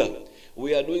ruler.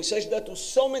 We are doing sajda to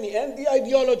so many, and the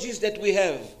ideologies that we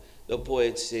have. The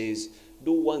poet says,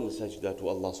 do one sajda to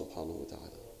Allah subhanahu wa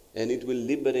ta'ala, and it will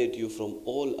liberate you from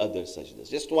all other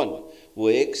sajdas. Just one. वो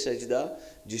एक सजदा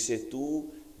जिसे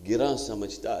तू गिरा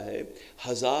समझता है,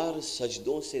 हजार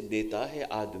सजदों से देता है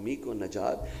आदमी को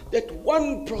नजात. That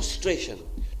one prostration,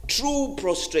 true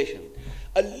prostration,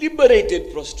 a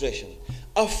liberated prostration,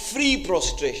 a free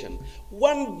prostration,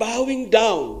 one bowing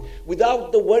down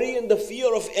without the worry and the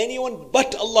fear of anyone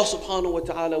but Allah subhanahu wa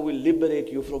ta'ala will liberate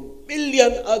you from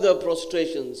million other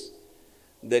prostrations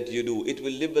that you do. It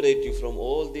will liberate you from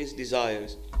all these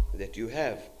desires that you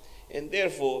have. And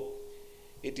therefore,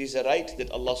 it is a right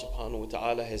that Allah subhanahu wa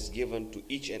ta'ala has given to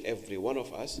each and every one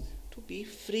of us to be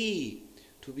free,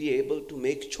 to be able to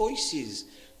make choices,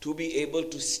 to be able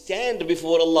to stand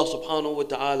before Allah subhanahu wa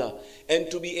ta'ala and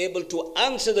to be able to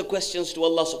answer the questions to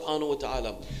Allah subhanahu wa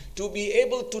ta'ala, to be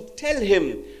able to tell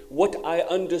Him what I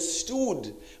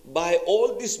understood by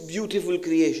all this beautiful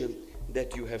creation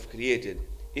that you have created.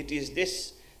 It is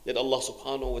this that Allah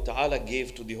subhanahu wa ta'ala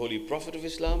gave to the Holy Prophet of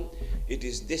Islam. It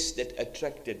is this that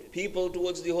attracted people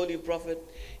towards the Holy Prophet.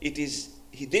 It is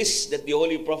this that the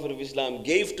Holy Prophet of Islam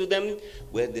gave to them,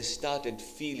 where they started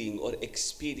feeling or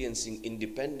experiencing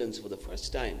independence for the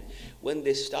first time. When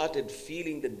they started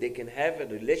feeling that they can have a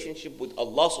relationship with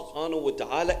Allah subhanahu wa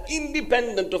ta'ala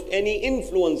independent of any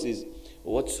influences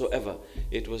whatsoever.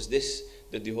 It was this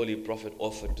that the Holy Prophet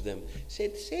offered to them.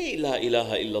 Said, say La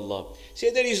ilaha illallah.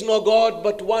 Say there is no God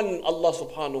but one, Allah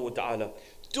subhanahu wa ta'ala.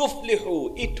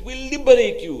 Tuflihu, it will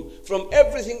liberate you from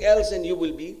everything else and you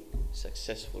will be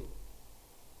successful.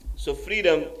 So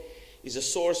freedom is a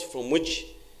source from which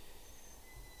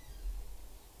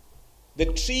the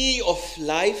tree of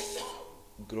life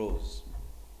grows.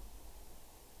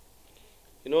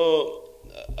 You know,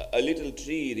 a little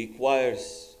tree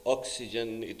requires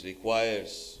oxygen, it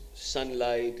requires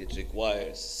sunlight, it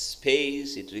requires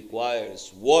space, it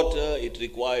requires water, it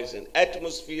requires an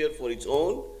atmosphere for its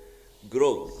own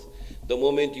growth. the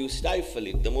moment you stifle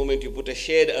it, the moment you put a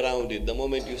shade around it, the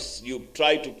moment you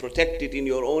try to protect it in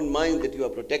your own mind that you are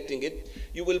protecting it,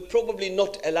 you will probably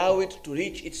not allow it to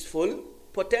reach its full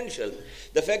potential.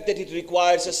 The fact that it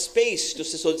requires a space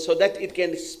so that it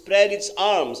can spread its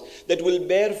arms, that will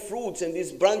bear fruits, and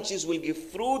these branches will give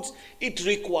fruits, it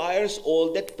requires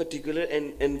all that particular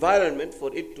environment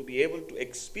for it to be able to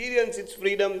experience its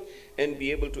freedom and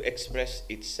be able to express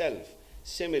itself.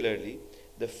 Similarly,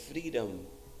 the freedom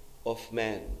of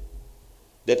man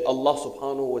that Allah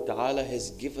subhanahu wa ta'ala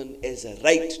has given as a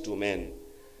right to man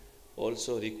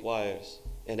also requires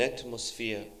an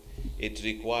atmosphere. It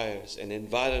requires an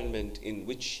environment in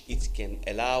which it can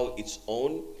allow its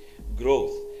own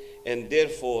growth. And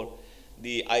therefore,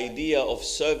 the idea of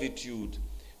servitude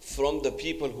from the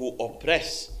people who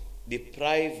oppress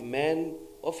deprive man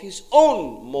of his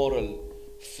own moral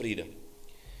freedom.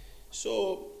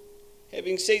 So,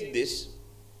 having said this,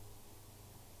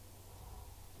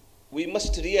 we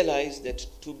must realize that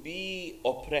to be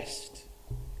oppressed,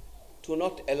 to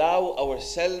not allow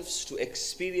ourselves to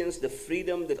experience the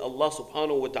freedom that Allah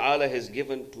subhanahu wa ta'ala has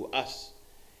given to us,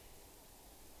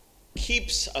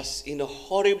 keeps us in a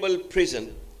horrible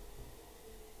prison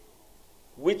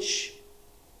which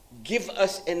gives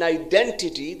us an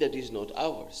identity that is not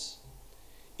ours.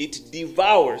 It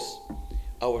devours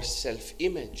our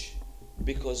self-image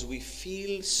because we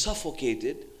feel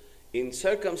suffocated in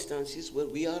circumstances where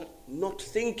we are not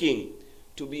thinking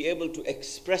to be able to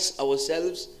express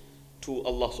ourselves to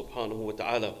Allah subhanahu wa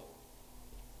ta'ala.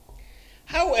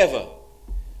 However,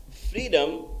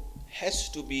 freedom has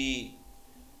to be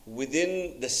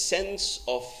within the sense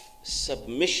of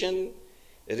submission,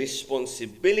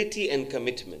 responsibility and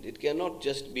commitment. It cannot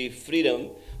just be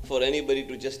freedom for anybody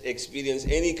to just experience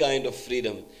any kind of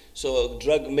freedom. So a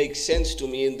drug makes sense to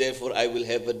me and therefore I will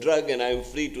have a drug and I am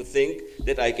free to think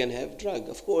that I can have drug.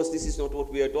 Of course, this is not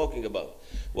what we are talking about.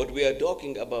 What we are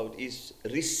talking about is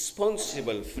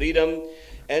responsible freedom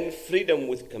and freedom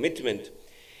with commitment.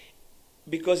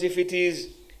 Because if it is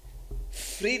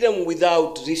freedom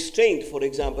without restraint, for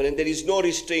example, and there is no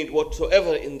restraint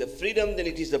whatsoever in the freedom, then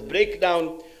it is a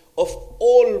breakdown of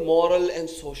all moral and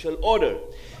social order.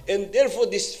 And therefore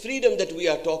this freedom that we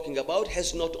are talking about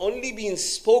has not only been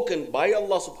spoken by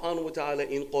Allah subhanahu wa ta'ala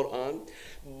in Quran,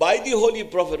 by the Holy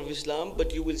Prophet of Islam,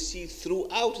 but you will see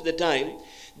throughout the time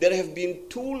there have been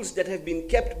tools that have been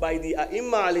kept by the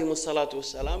A'imma alayhimu salatu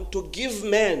wasalam to give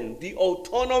man the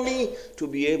autonomy to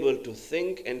be able to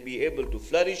think and be able to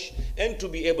flourish and to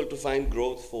be able to find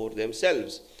growth for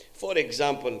themselves. For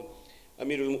example,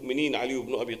 Amirul Mu'mineen Ali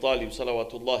ibn Abi Talib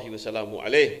salawatullahi wa salamu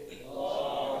alayhi,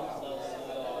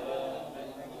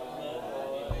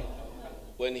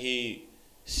 when he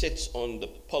sits on the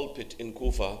pulpit in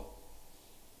Kufa,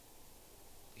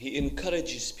 he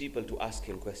encourages people to ask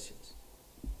him questions.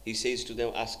 He says to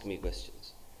them, ask me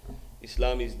questions.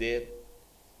 Islam is there,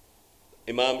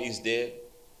 Imam is there,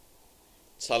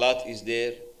 Salat is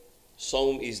there,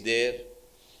 Saum is there.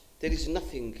 There is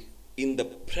nothing in the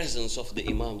presence of the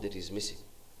Imam that is missing.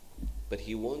 But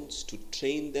he wants to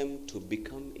train them to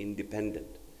become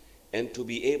independent and to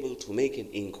be able to make an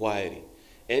inquiry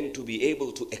and to be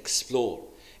able to explore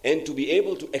and to be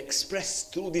able to express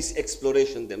through this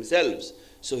exploration themselves.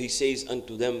 So he says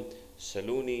unto them,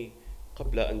 Saluni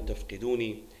qabla an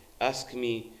tafqiduni, ask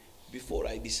me before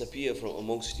I disappear from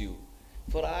amongst you.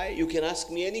 For you can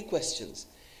ask me any questions.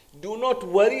 Do not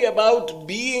worry about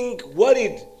being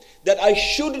worried that I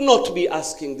should not be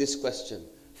asking this question.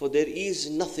 For there is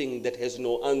nothing that has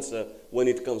no answer when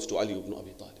it comes to Ali ibn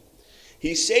Abi Talib.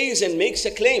 He says and makes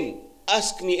a claim,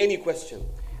 ask me any question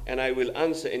and I will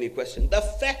answer any question. The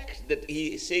fact that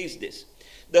he says this,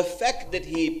 the fact that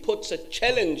he puts a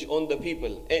challenge on the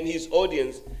people and his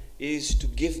audience is to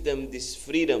give them this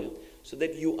freedom so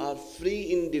that you are free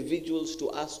individuals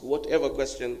to ask whatever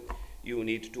question you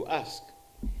need to ask.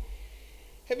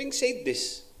 Having said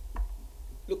this,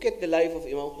 look at the life of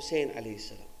Imam Hussein alayhi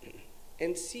salam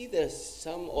and see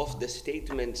some of the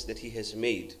statements that he has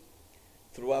made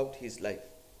throughout his life.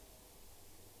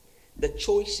 The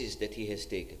choices that he has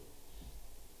taken.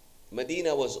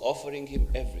 Medina was offering him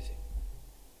everything.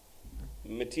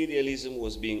 Materialism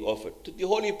was being offered. To the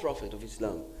Holy Prophet of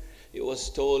Islam, he was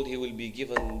told he will be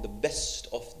given the best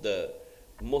of the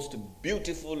most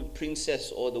beautiful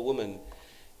princess or the woman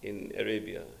in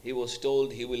Arabia. He was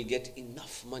told he will get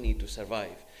enough money to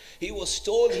survive. He was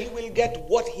told he will get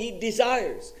what he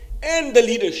desires and the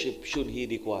leadership should he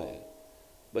require.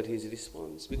 But his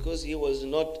response, because he was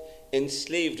not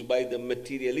enslaved by the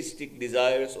materialistic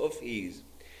desires of his,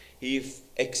 he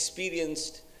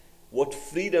experienced what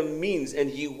freedom means, and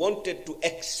he wanted to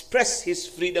express his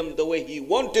freedom the way he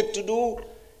wanted to do,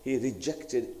 he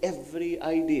rejected every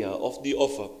idea of the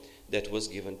offer that was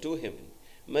given to him.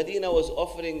 Medina was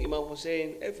offering Imam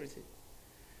Hussein everything.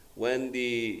 When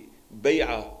the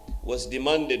bay'ah was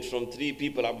demanded from three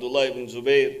people, Abdullah ibn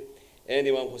Zubayr and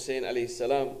Imam Hussein alayhi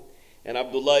salam, and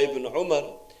Abdullah ibn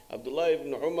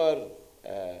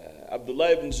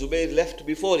Zubayr left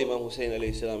before Imam Hussein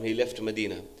alayhi salam. He left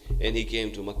Medina and he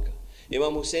came to Mecca.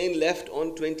 Imam Hussein left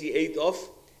on 28th of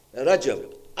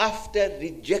Rajab, after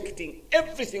rejecting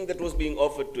everything that was being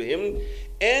offered to him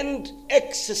and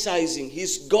exercising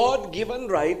his God-given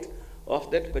right of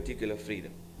that particular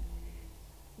freedom.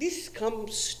 This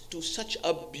comes to such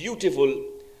a beautiful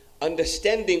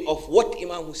understanding of what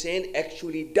Imam Hussein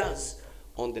actually does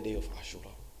on the day of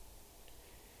Ashura.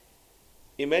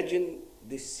 Imagine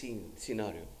this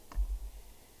scenario.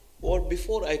 Or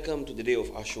before I come to the day of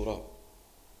Ashura,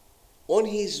 on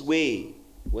his way,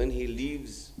 when he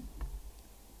leaves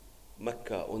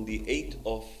Mecca on the 8th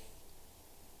of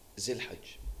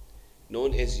Zilhajj,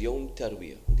 known as Yom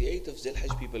Tarwiyah. The 8th of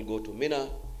Zilhajj, people go to Mina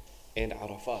and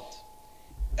Arafat.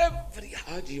 Every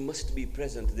Haji must be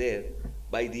present there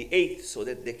by the 8th so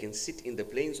that they can sit in the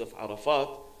plains of Arafat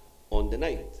on the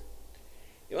 9th.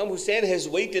 Imam Hussein has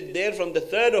waited there from the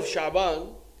 3rd of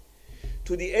Sha'ban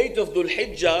to the 8th of Dhul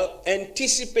Hijjah,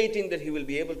 anticipating that he will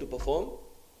be able to perform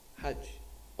Hajj.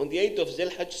 On the 8th of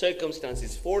Zilhajj,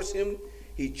 circumstances force him.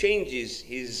 He changes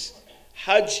his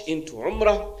Hajj into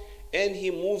Umrah, and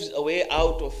he moves away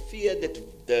out of fear that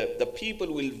the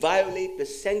people will violate the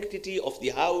sanctity of the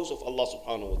house of Allah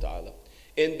subhanahu wa ta'ala.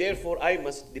 And therefore I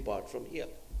must depart from here.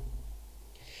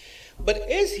 But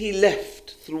as he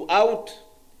left throughout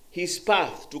his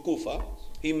path to Kufa,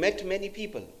 he met many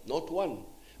people, not one.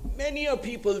 Many a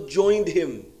people joined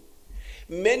him.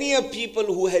 Many a people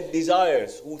who had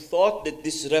desires, who thought that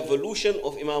this revolution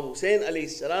of Imam Hussein alayhi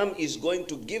salam is going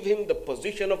to give him the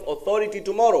position of authority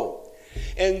tomorrow.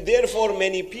 And therefore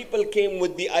many people came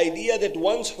with the idea that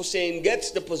once Hussein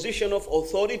gets the position of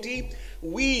authority,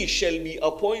 we shall be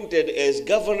appointed as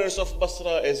governors of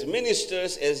Basra, as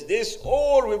ministers, as this,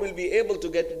 or we will be able to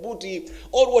get booty,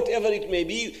 or whatever it may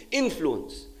be,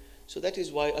 influence. So that is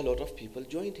why a lot of people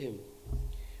joined him.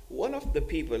 One of the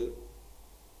people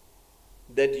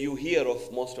that you hear of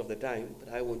most of the time,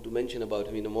 but I want to mention about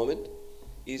him in a moment,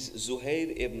 is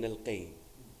Zuhair ibn al-Qayn.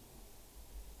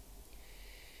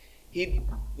 He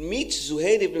meets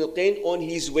Zuhair ibn al-Qayn on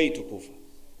his way to Kufa.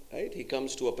 Right? He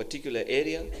comes to a particular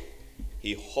area,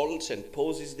 he halts and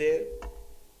pauses there.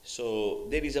 So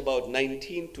there is about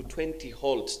 19 to 20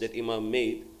 halts that Imam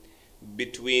made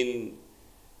between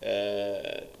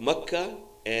Mecca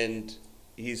and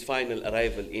his final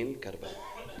arrival in Karbala.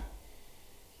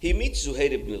 He meets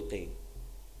Zuhair ibn al-Qayn.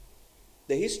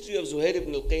 The history of Zuhair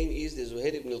ibn al-Qayn is that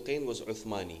Zuhair ibn al-Qayn was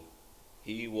Uthmani.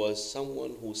 He was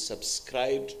someone who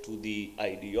subscribed to the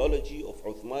ideology of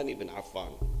Uthman ibn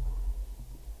Affan.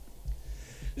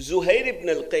 Zuhair ibn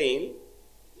al-Qayn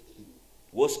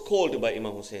was called by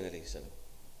Imam Hussein alayhi salam.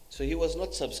 So he was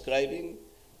not subscribing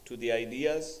to the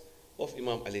ideas of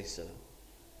Imam alayhi salam.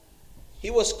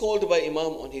 He was called by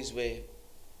Imam on his way.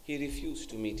 He refused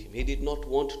to meet him. He did not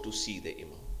want to see the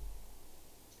Imam.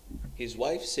 His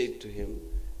wife said to him,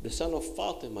 the son of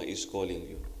Fatima is calling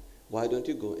you. Why don't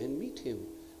you go and meet him?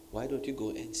 Why don't you go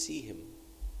and see him?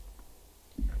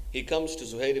 He comes to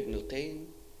Zuhair ibn al-Qayn,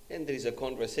 and there is a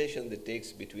conversation that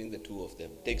takes place between the two of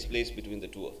them.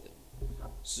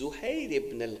 Zuhair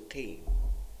ibn al-Qayn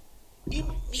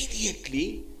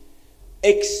immediately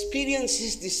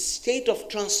experiences this state of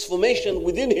transformation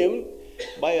within him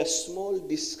by a small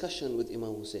discussion with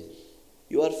Imam Hussein.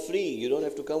 You are free, you don't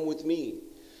have to come with me.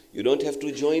 You don't have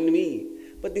to join me.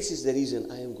 But this is the reason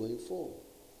I am going for.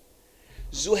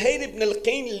 Zuhair ibn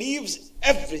al-Qayn leaves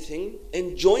everything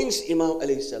and joins Imam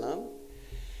alayhi salam,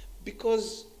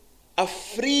 because a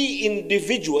free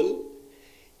individual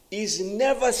is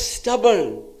never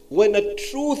stubborn. When a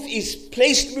truth is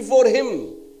placed before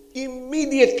him,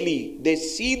 immediately they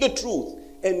see the truth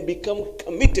and become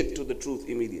committed to the truth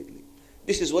immediately.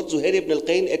 This is what Zuhair ibn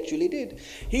al-Qayn actually did.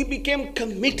 He became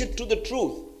committed to the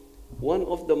truth. One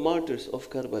of the martyrs of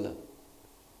Karbala.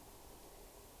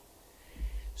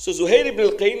 So Zuhair ibn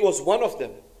al-Qayn was one of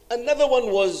them. Another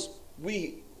one was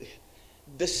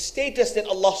the status that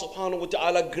Allah subhanahu wa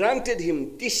ta'ala granted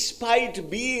him, despite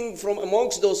being from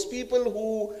amongst those people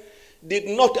who did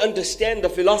not understand the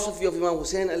philosophy of Imam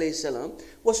Hussein alayhi salam,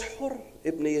 was Hurr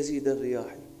ibn Yazid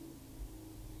al-Riyahi.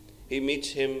 He meets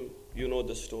him, you know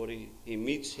the story. He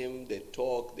meets him, they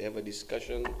talk, they have a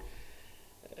discussion.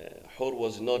 Hur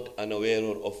was not unaware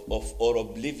or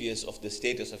oblivious of the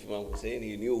status of Imam Hussein.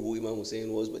 He knew who Imam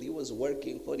Hussein was, but he was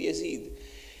working for Yazid.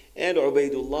 And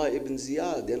Ubaidullah ibn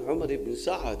Ziyad, and Umar ibn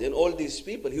Sa'ad, and all these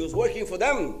people. He was working for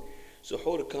them. So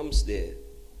Hur comes there.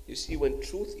 You see, when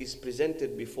truth is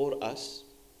presented before us,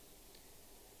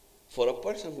 for a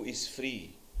person who is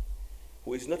free,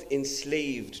 who is not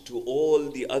enslaved to all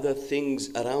the other things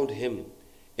around him,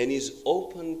 and is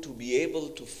open to be able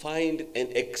to find and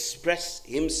express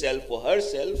himself or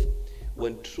herself,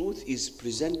 when truth is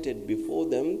presented before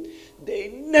them, they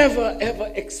never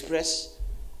ever express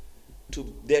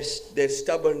to their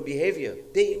stubborn behavior.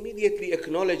 They immediately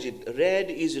acknowledge it. Red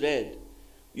is red.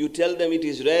 You tell them it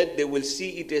is red, they will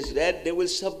see it as red, they will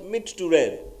submit to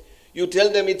red. You tell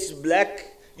them it's black,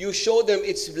 you show them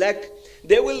it's black,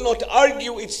 they will not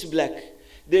argue it's black.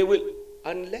 They will,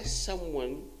 unless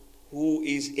someone who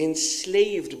is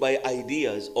enslaved by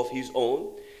ideas of his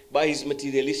own, by his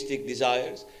materialistic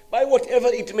desires, by whatever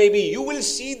it may be, you will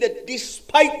see that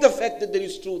despite the fact that there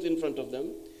is truth in front of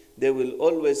them, they will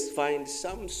always find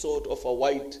some sort of a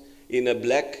white in a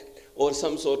black, or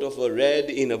some sort of a red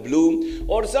in a blue,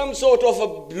 or some sort of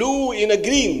a blue in a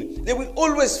green. They will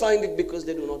always find it because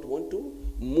they do not want to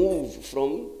move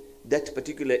from that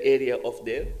particular area of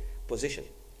their position.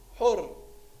 Hur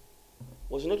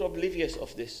was not oblivious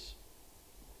of this.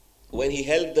 When he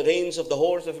held the reins of the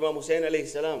horse of Imam Hussein alayhi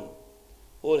salam,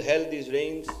 Hur held his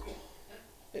reins,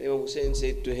 and Imam Hussein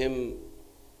said to him,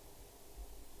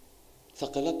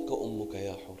 ثَقَلَتْكَ أُمُّكَ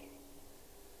يَا حُرْ.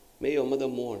 May your mother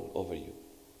mourn over you.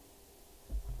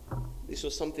 This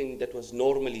was something that was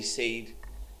normally said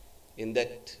in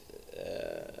that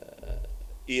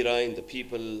era, in the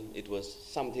people. It was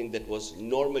something that was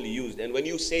normally used. And when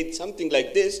you said something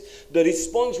like this, the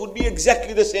response would be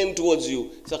exactly the same towards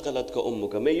you. ثَقَلَتْكَ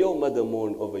أُمُّكَ. May your mother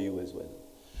mourn over you as well.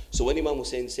 So when Imam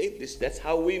Hussein said this, that's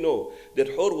how we know that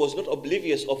Hur was not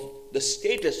oblivious of the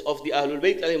status of the Ahlul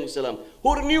Bayt alayhimus salam.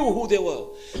 Hur knew who they were.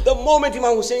 The moment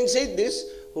Imam Hussein said this,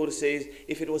 Hur says,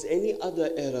 if it was any other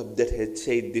Arab that had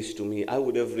said this to me, I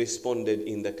would have responded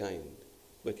in the kind.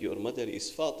 But your mother is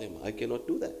Fatima, I cannot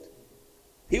do that.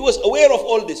 He was aware of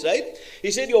all this, right?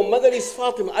 He said, your mother is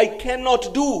Fatima, I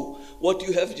cannot do what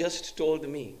you have just told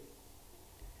me.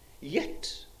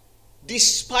 Yet,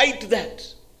 despite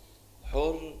that,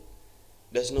 Hur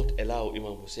does not allow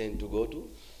Imam Hussein to go to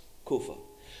Kufa.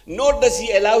 Nor does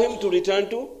he allow him to return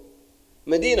to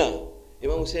Medina.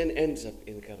 Imam Hussein ends up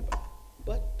in Karbala.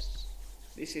 But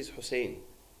this is Hussein.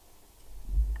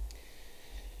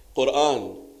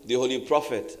 Quran, the Holy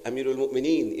Prophet, Amirul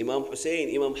Mu'mineen, Imam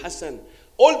Hussein, Imam Hassan,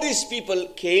 all these people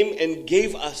came and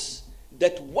gave us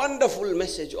that wonderful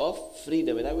message of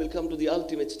freedom. And I will come to the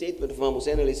ultimate statement of Imam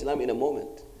Hussein alayhi salam in a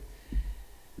moment.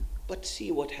 But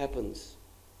see what happens.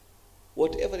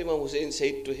 Whatever Imam Hussein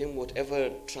said to him,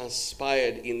 whatever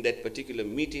transpired in that particular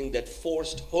meeting that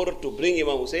forced Hur to bring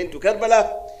Imam Hussein to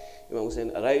Karbala, Imam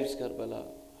Hussein arrives Karbala.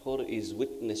 Hur is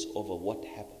witness over what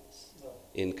happens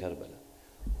in Karbala.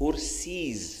 Hur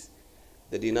sees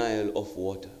the denial of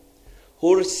water.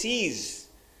 Hur sees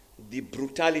the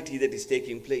brutality that is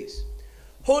taking place.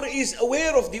 Hur is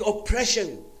aware of the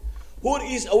oppression. Hur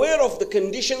is aware of the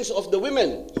conditions of the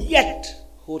women. Yet,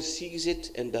 Hur sees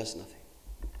it and does nothing.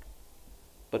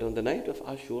 But on the night of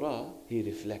Ashura, he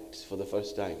reflects for the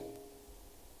first time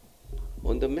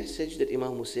on the message that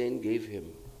Imam Hussein gave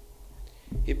him.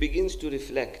 He begins to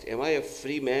reflect, am I a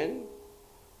free man,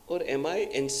 or am I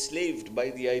enslaved by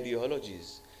the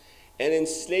ideologies and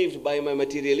enslaved by my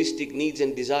materialistic needs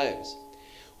and desires?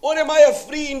 Or am I a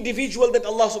free individual that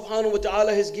Allah subhanahu wa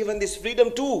ta'ala has given this freedom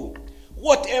to?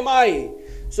 What am I?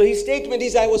 So his statement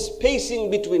is, I was pacing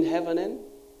between heaven and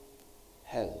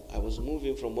hell. I was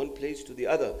moving from one place to the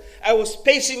other. I was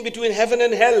pacing between heaven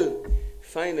and hell.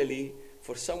 Finally,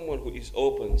 for someone who is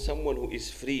open, someone who is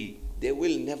free, they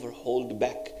will never hold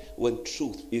back when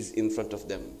truth is in front of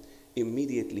them.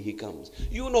 Immediately he comes.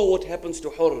 You know what happens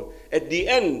to Hur at the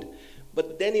end.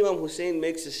 But then Imam Hussein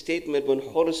makes a statement when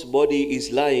Hur's body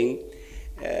is lying,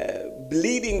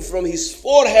 bleeding from his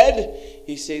forehead.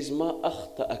 He says, Ma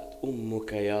akhta'at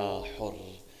ummuka ya Hur.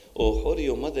 Oh Hur,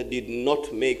 your mother did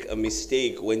not make a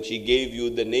mistake when she gave you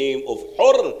the name of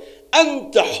Hur.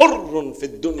 Anta hurrun fi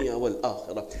dunya wal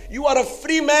akhirah. You are a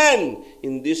free man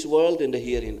in this world and the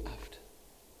hereinafter.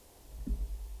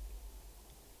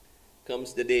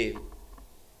 Comes the day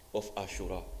of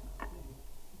Ashura.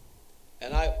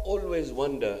 And I always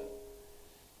wonder,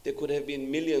 there could have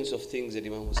been millions of things that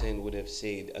Imam Hussein would have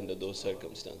said under those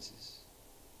circumstances.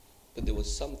 But there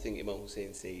was something Imam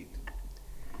Hussein said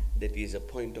that is a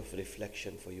point of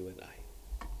reflection for you and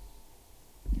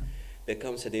I. There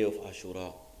comes a day of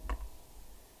Ashura.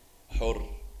 Hur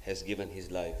has given his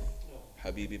life.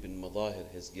 Habib ibn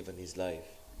Madahir has given his life.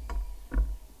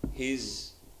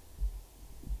 His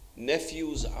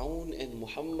nephews Aun and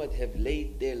Muhammad have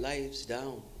laid their lives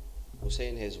down.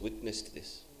 Hussein has witnessed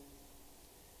this.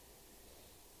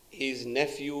 His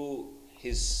nephew,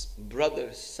 his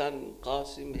brother's son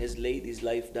Qasim has laid his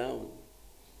life down.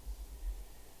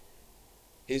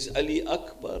 His Ali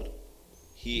Akbar,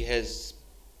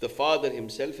 the father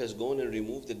himself has gone and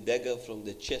removed the dagger from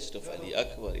the chest of Ali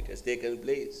Akbar. It has taken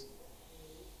place.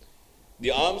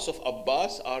 The arms of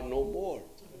Abbas are no more.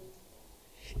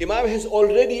 Imam has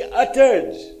already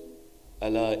uttered,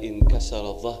 Ala in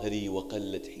kasara dhahri wa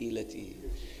qallat hilati.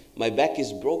 My back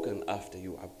is broken after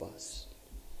you, Abbas.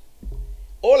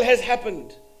 All has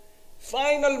happened.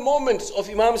 Final moments of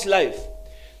Imam's life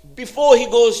before he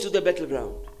goes to the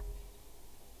battleground.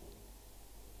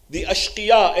 The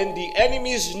ashqiya and the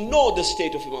enemies know the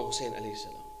state of Imam Hussein alayhi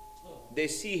salam. They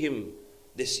see him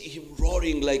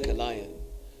roaring like a lion,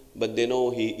 but they know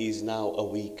he is now a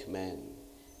weak man.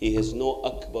 He has no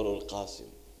Akbar al-Qasim.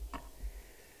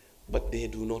 But they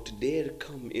do not dare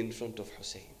come in front of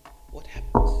Hussein. What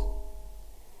happens?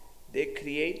 They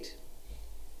create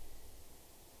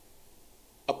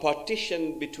a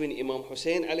partition between Imam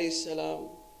Hussein alayhi salam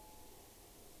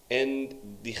and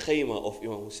the khayma of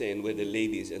Imam Hussein, where the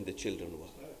ladies and the children were.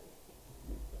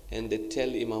 And they tell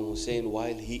Imam Hussein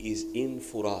while he is in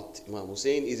Furat, Imam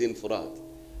Hussein is in Furat,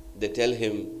 they tell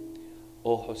him,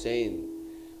 "Oh Hussein,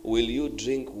 will you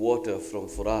drink water from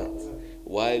Furat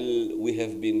while we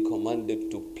have been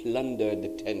commanded to plunder the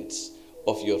tents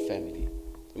of your family?"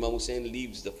 Imam Hussein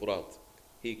leaves the Furat.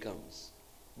 He comes.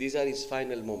 These are his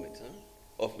final moments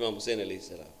of Imam Hussein alayhi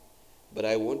salam. But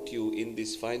I want you in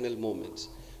these final moments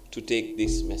to take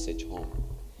this message home.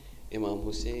 Imam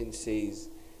Hussein says,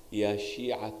 Ya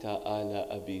Shi'ata ala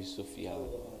Abi Sufyan.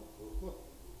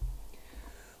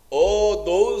 Oh,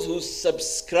 those who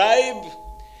subscribe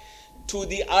to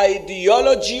the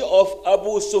ideology of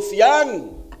Abu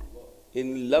Sufyan,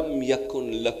 in lam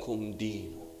yakun lakum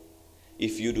deen.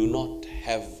 If you do not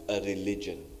have a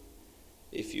religion,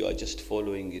 if you are just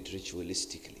following it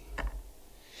ritualistically,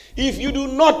 if you do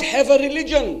not have a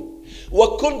religion,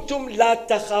 وَكُنْتُمْ لَا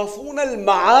تَخَافُونَ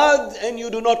الْمَعَادِ, and you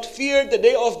do not fear the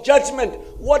day of judgment,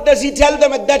 what does he tell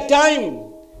them at that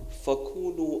time?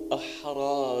 فَكُونُوا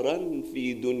أَحْرَارًا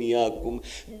فِي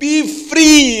دُنْيَاكُمْ. Be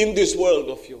free in this world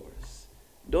of yours.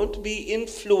 Don't be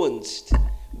influenced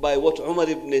by what Umar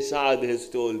ibn Sa'ad has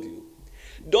told you.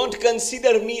 Don't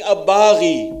consider me a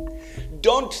baghi.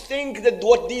 Don't think that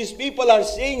what these people are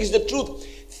saying is the truth.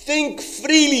 Think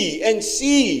freely and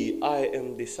see, I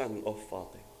am the son of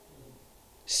Fatima.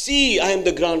 See, I am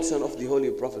the grandson of the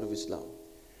Holy Prophet of Islam.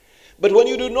 But when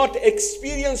you do not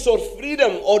experience your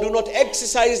freedom or do not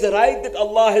exercise the right that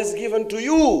Allah has given to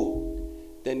you,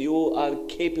 then you are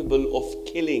capable of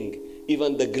killing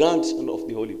even the grandson of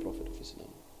the Holy Prophet of Islam.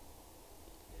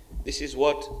 This is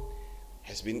what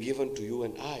has been given to you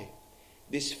and I.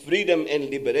 This freedom and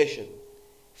liberation.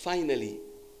 Finally,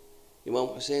 Imam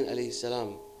Hussein alayhi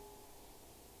salam,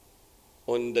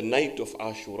 on the night of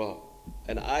Ashura,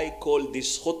 and I call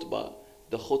this khutbah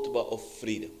the khutbah of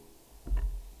freedom.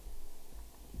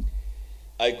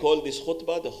 I call this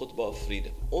khutbah the khutbah of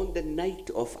freedom. On the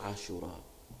night of Ashura,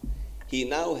 he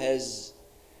now has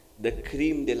the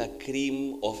creme de la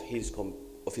creme of his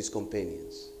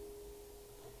companions.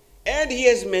 And he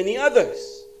has many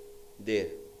others there.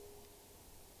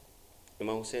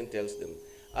 Imam Hussein tells them,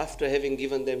 after having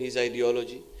given them his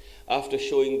ideology, after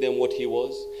showing them what he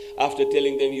was, after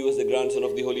telling them he was the grandson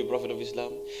of the Holy Prophet of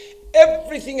Islam,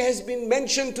 everything has been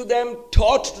mentioned to them,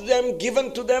 taught to them,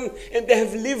 given to them, and they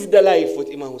have lived a life with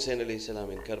Imam Hussein alayhi salam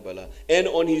in Karbala and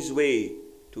on his way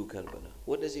to Karbala.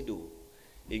 What does he do?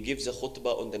 He gives a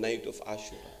khutbah on the night of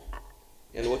Ashura.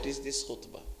 And what is this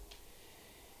khutbah?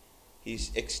 He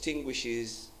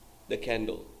extinguishes the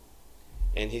candle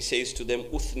and he says to them,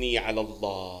 Uthni ala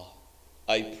Allah.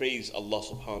 I praise Allah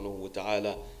subhanahu wa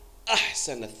ta'ala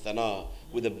ahsan al-thana,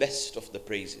 with the best of the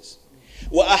praises.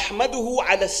 Wa ahmaduhu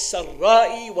ala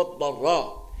al-sarra'i wa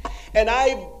al-dharra. And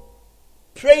I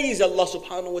praise Allah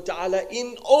subhanahu wa ta'ala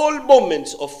in all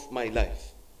moments of my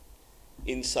life.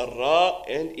 In sarra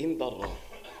and in dharra.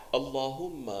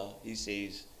 Allahumma, he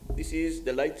says, this is,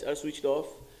 the lights are switched off.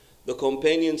 The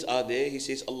companions are there. He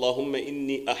says, Allahumma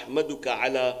inni ahmaduka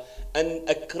ala an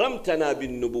akramtana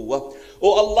bin nubuwwah.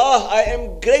 Oh Allah, I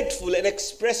am grateful and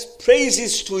express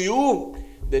praises to you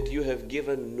that you have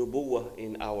given nubuwwah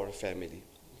in our family.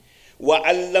 Wa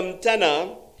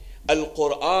allamtana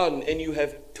Al-Quran, and you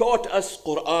have taught us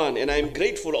Quran, and I am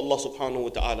grateful, Allah subhanahu wa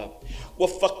ta'ala.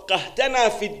 وَفَقَّهْتَنَا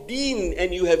فِي الدِّينِ,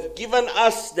 and you have given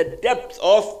us the depth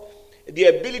of the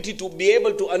ability to be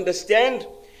able to understand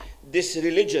this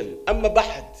religion. أَمَّا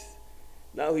بَحْدٍ.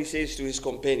 Now he says to his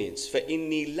companions,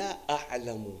 فَإِنِّي لَا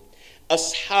أَعْلَمُ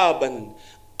أَصْحَابًا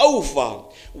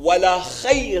أَوْفَى وَلَا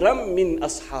خَيْرًا مِّنْ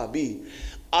أَصْحَابِي.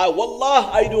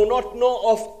 Wallah, I do not know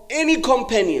of any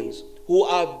companions who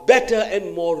are better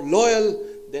and more loyal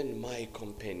than my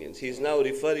companions. He is now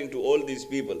referring to all these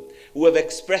people who have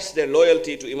expressed their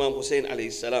loyalty to Imam Hussein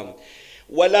alayhi salam.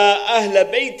 وَلَا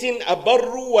أَهْلَ بَيْتٍ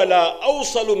أَبَرُّ وَلَا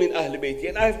أَوْصَلُ مِنْ أَهْلِ بَيْتِ.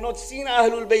 And I have not seen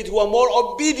Ahlul Bayt who are more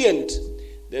obedient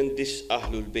than this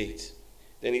Ahlul Bayt.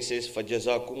 Then he says,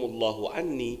 فَجَزَاكُمُ اللَّهُ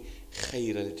عَنِّي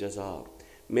خَيْرَ الْجَزَاءِ.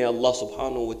 May Allah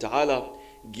subhanahu wa ta'ala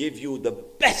give you the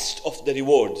best of the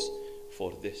rewards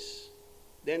for this.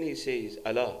 Then he says,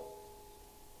 Allah.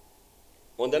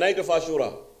 On the night of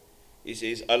Ashura, he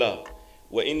says, Allah,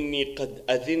 وَإِنِّي قَدْ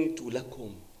أَذِنْتُ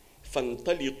لَكُمْ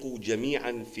فَانْطَلِقُوا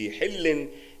جَمِيعًا فِي حِلٍّ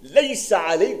لَيْسَ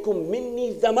عَلَيْكُمْ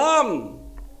مِنِّي ذَمَامٌ.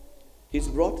 He's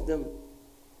brought them.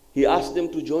 He asked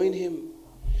them to join him.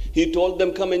 He told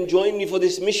them, come and join me for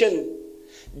this mission.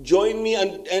 Join me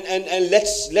and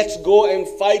let's go and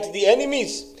fight the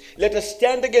enemies. Let us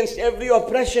stand against every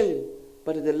oppression.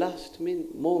 But at the last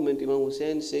moment, Imam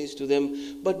Hussein says to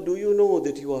them, but do you know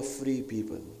that you are free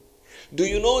people? Do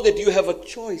you know that you have a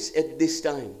choice at this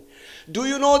time? Do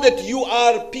you know that you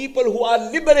are people who are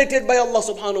liberated by Allah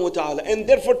subhanahu wa ta'ala? And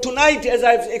therefore tonight, as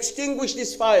I've extinguished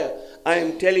this fire, I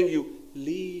am telling you,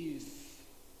 leave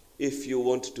if you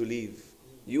want to leave.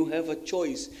 You have a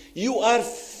choice. You are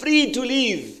free to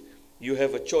leave. You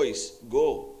have a choice.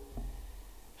 Go.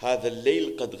 هذا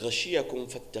الليل قد غشيكم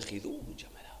فاتخذوه جملا.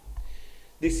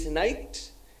 This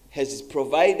night has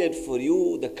provided for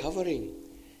you the covering.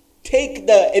 Take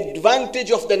the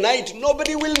advantage of the night.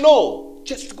 Nobody will know.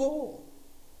 Just go.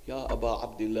 Ya Aba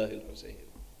Abdullah al-Hussein.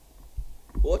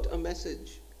 What a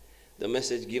message. The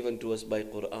message given to us by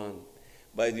Quran,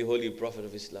 by the Holy Prophet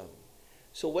of Islam.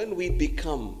 So when we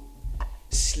become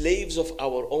slaves of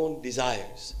our own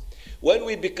desires, when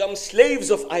we become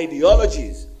slaves of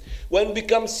ideologies, when we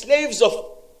become slaves of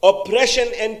oppression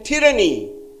and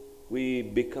tyranny, we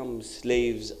become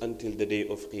slaves until the day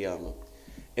of Qiyamah.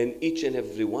 And each and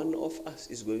every one of us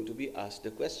is going to be asked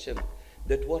the question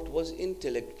that what was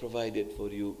intellect provided for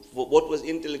you? What was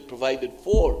intellect provided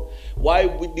for? Why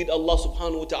did Allah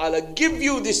subhanahu wa ta'ala give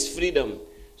you this freedom?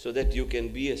 So that you can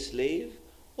be a slave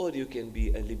or you can be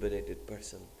a liberated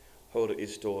person. Hur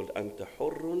is told, Anta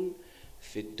hurrun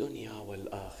fi dunya wal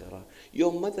akhirah.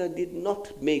 Your mother did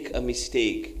not make a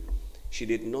mistake. She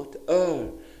did not err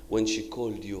when she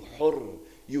called you hur.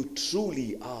 You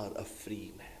truly are a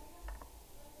free man.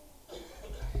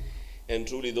 And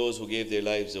truly those who gave their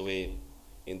lives away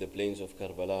in the plains of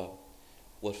Karbala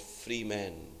were free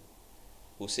men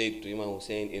who said to Imam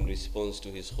Hussein in response to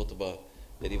his khutbah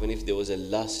that even if there was a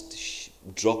last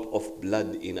drop of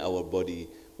blood in our body,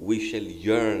 we shall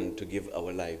yearn to give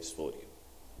our lives for you.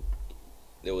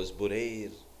 There was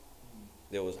Burair,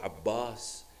 there was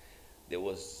Abbas, there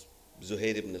was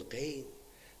Zuhair ibn al-Qayn,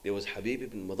 there was Habib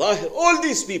ibn Madahir. All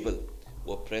these people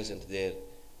were present there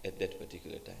at that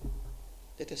particular time.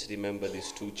 Let us remember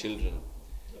these two children,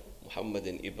 Muhammad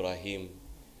and Ibrahim,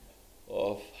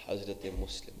 of Hazrat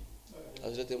Muslim.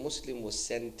 Hazrat Muslim was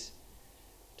sent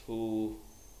to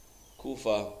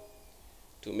Kufa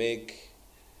to make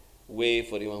way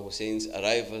for Imam Hussein's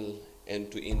arrival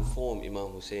and to inform Imam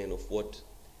Hussein of what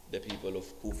the people of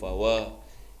Kufa were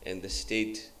and the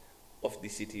state of the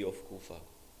city of Kufa.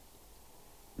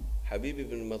 Habib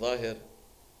ibn Madahir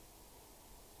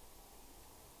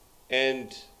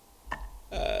and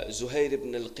Zuhair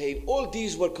ibn al-Qayn, all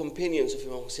these were companions of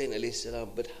Imam Hussein alayhi salam,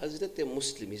 but Hazrat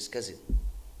Muslim, his cousin,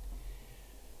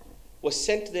 was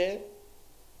sent there,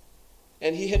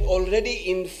 and he had already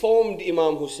informed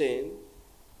Imam Hussein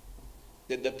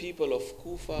that the people of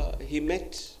Kufa, he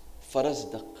met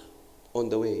Farazdaq on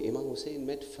the way. Imam Hussein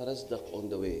met Farazdaq on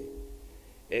the way,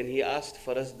 and he asked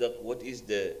Farazdaq, what is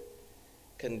the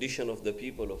condition of the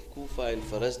people of Kufa? And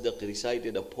Farazdaq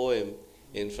recited a poem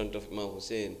in front of Imam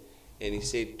Hussein, and he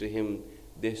said to him,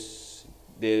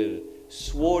 their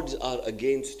swords are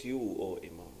against you, O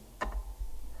Imam.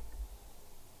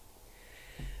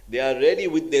 They are ready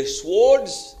with their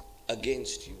swords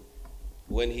against you.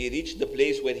 When he reached the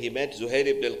place where he met Zuhair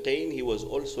ibn al-Qayn, he was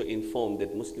also informed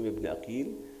that Muslim ibn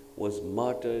Aqil was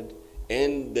martyred,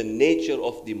 and the nature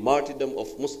of the martyrdom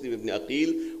of Muslim ibn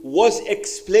Aqil was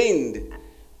explained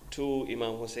to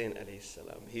Imam Hussein alayhi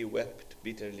salam. He wept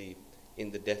bitterly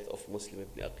in the death of Muslim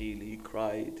ibn Aqil. He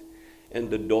cried And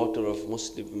the daughter of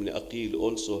Muslim ibn Aqil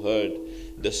also heard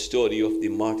the story of the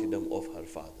martyrdom of her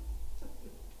father.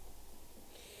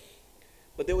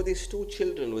 But there were these two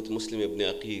children with Muslim ibn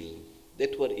Aqil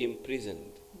that were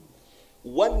imprisoned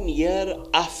 1 year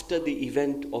after the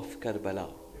event of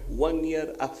Karbala. 1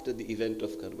 year after the event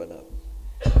of Karbala.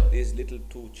 These little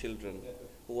two children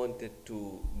who wanted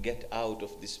to get out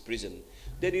of this prison.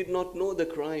 They did not know the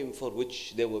crime for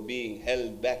which they were being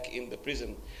held back in the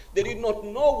prison. They did not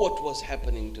know what was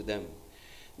happening to them.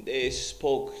 They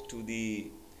spoke to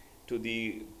the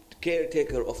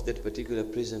caretaker of that particular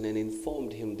prison and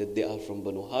informed him that they are from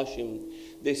Banu Hashim.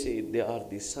 They said they are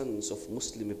the sons of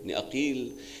Muslim ibn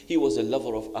Aqil. He was a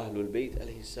lover of Ahlul Bayt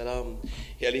alayhi salam.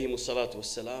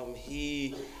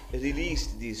 He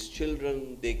released these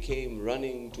children. They came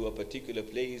running to a particular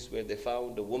place where they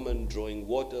found a woman drawing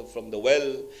water from the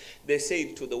well. They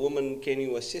said to the woman, "Can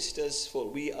you assist us? For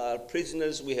we are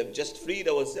prisoners. We have just freed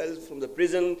ourselves from the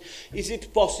prison. Is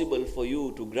it possible for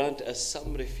you to grant us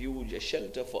some refuge, a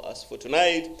shelter for us for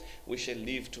tonight? We shall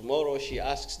leave tomorrow." She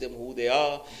asks them who they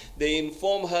are. They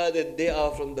inform her that they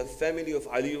are from the family of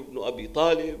Ali ibn Abi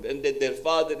Talib and that their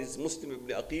father is Muslim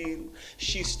ibn Aqil.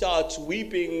 She starts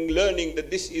weeping, learning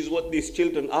that this is what these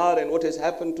children are and what has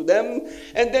happened to them.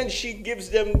 And then she gives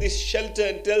them this shelter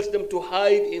and tells them to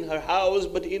hide in her house,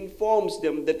 but informs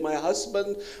them that my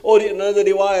husband, or in another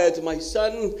riwayat, my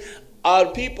son,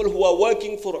 are people who are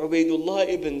working for Ubaidullah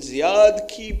ibn Ziyad.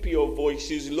 Keep your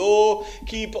voices low,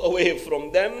 keep away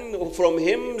from them, from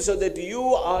him, so that you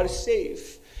are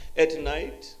safe. At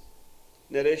night,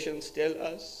 narrations tell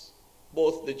us,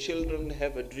 both the children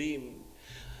have a dream.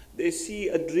 They see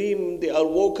a dream, they are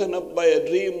woken up by a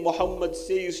dream. Muhammad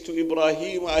says to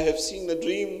Ibrahim, "I have seen a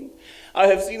dream. I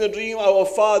have seen a dream. Our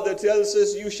father tells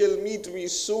us, you shall meet me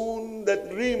soon. That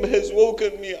dream has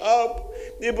woken me up."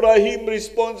 Ibrahim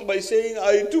responds by saying,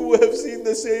 "I too have seen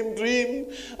the same dream."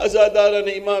 Azadar and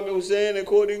Imam Hussein,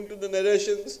 according to the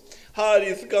narrations,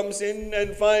 Harith comes in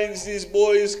and finds these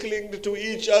boys clinged to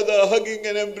each other, hugging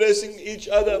and embracing each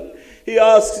other. He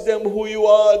asks them who you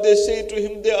are. They say to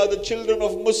him, they are the children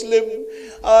of Muslim.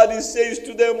 Harith says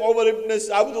to them,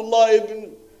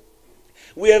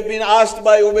 "We have been asked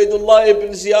by Ubaidullah ibn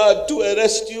Ziyad to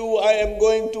arrest you. I am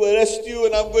going to arrest you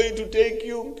and I'm going to take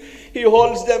you." He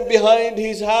holds them behind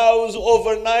his house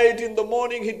overnight. In the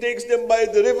morning he takes them by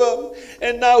the river,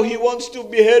 and now he wants to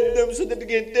behead them so that he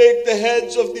can take the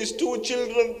heads of these two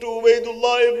children to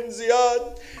Ubaidullah ibn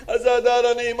Ziyad. Azadar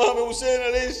and Imam Hussein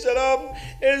alayhi salam,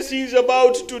 as he's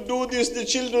about to do this, the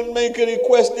children make a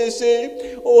request. They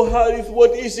say, "Oh Harith,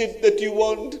 what is it that you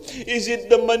want? Is it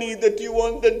the money that you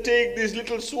want? Then take these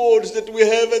little swords that we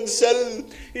have and sell."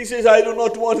 He says, "I do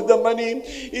not want the money."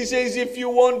 He says, "If you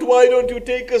want, why don't you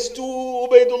take us to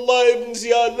Ubaidullah ibn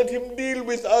Ziyad? Let him deal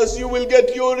with us. You will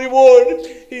get your reward."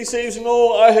 He says,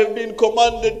 "No, I have been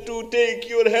commanded to take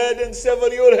your head and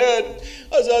sever your head."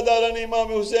 Azadar and Imam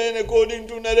Hussein, according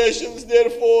to narrations,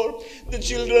 therefore, the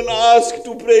children ask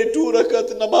to pray 2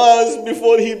 rakat namaz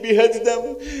before he beheads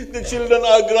them. The children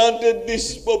are granted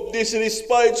this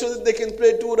respite so that they can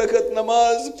pray 2 rakat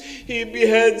namaz. He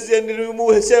beheads and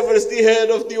severs the head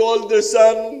of the older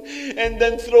son and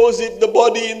then throws the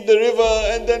body in the river,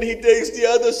 and then he takes the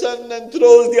other son and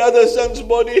throws the other son's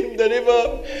body in the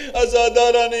river.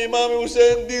 Azadar and Imam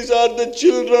Hussein, these are the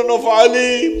children of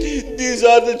Ali. These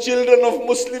are the children of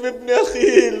Muslim ibn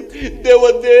Aqil. They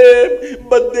were there,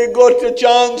 but they got a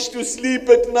chance to sleep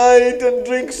at night and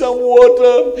drink some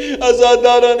water.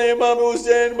 Azadar and Imam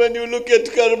Hussein, when you look at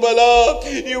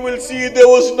Karbala, you will see there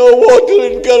was no water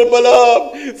in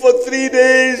Karbala. For 3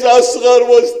 days, Asghar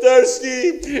was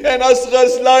thirsty, and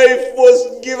Asghar's life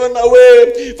was given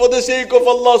away for the sake of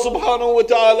Allah subhanahu wa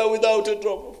ta'ala without a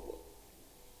drop of water.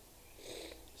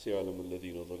 سيعلم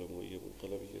الذين ظلموا أي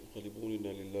منقلب ينقلبون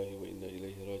إنا لله وإنا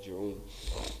إليه راجعون.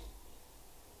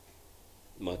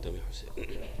 ماتم يا حسين.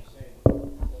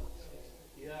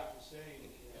 يا حسين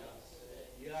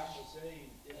يا حسين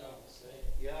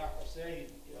يا حسين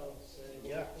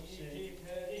يا حسين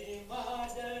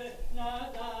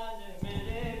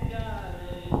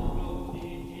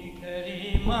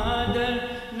मादर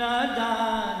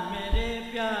नादान मेरे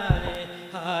प्यारे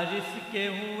हारिस के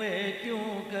हुए क्यों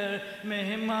कर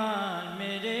मेहमान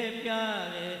मेरे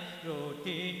प्यारे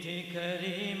रोटी थी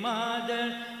खरी मादर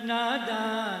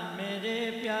नादान मेरे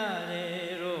प्यारे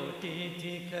रोटी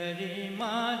थी खरी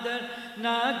मादर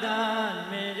नादान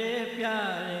मेरे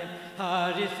प्यारे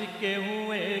हारिस के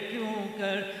हुए क्यों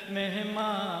कर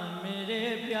मेहमान मेरे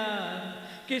प्यारे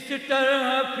किस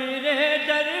तरह फिरे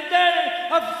दर दर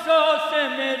अफसोस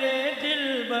मेरे दिल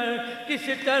بر کس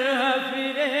طرح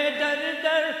پھرے در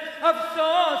در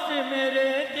افسوس میرے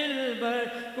دل بر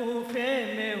کوفے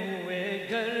میں ہوئے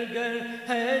گھر گھر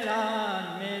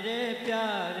حیران میرے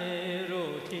پیارے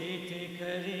روتی تھی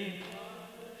کھری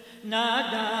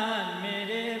نادان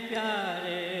میرے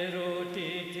پیارے روتی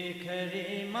تھی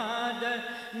کھری مادر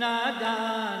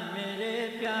نادان میرے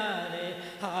پیارے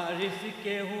حارث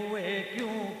کے ہوئے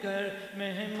کیوں کر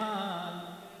مہمان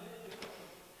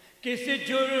کس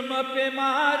جرم پہ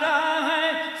مارا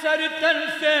ہے سر تن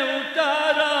سے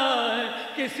اتارا ہے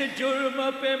کس جرم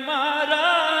پہ مارا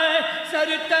ہے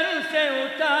سر تن سے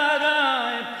اتارا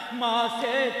ہے ماں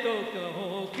سے تو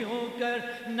کہو کیوں کر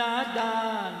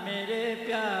نادان میرے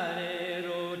پیارے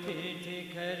روتی تھی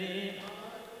کھری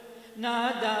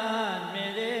نادان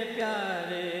میرے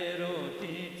پیارے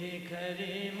روتی تھی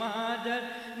کھری مادر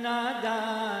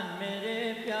نادان میرے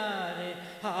پیارے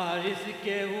حارث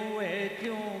کے ہوئے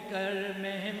کیوں کر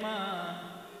مہمان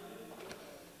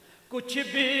کچھ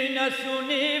بھی نہ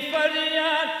سنی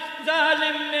فریاد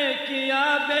ظالم نے کیا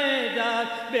بیدار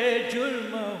بے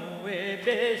جرم ہوئے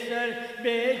بے سر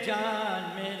بے جان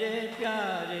میرے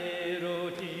پیارے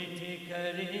روتی تھی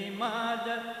کھری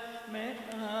مادر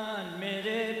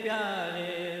میرے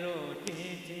پیارے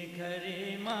روتی تھی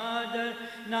کھری مادر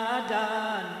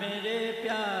نادان میرے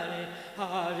پیارے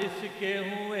حارث کے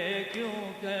ہوئے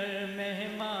کیوں کر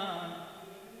مہمان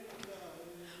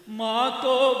ماں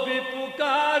کو بھی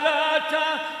پکارا تھا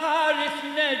حارث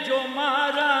نے جو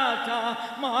مارا تھا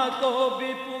ماں کو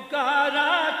بھی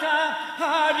پکارا تھا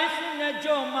حارث نے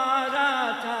جو مارا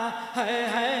تھا ہے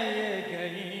یہ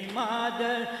گئی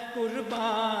مادر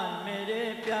قربان میرے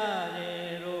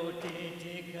پیارے روتی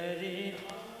تھی کھری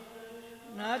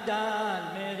نادان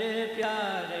میرے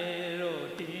پیارے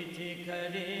روتی تھی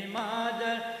کھری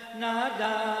مادر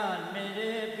نادان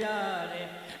میرے پیارے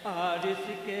حارث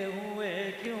کے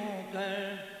ہوئے کیوں کر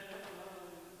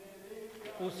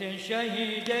اسے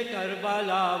شہید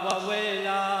کربلا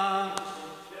وویلا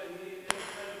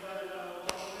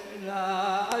لا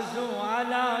عزو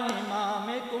علی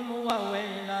امامکم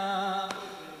وویلا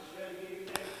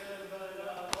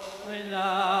ویلا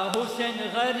حسین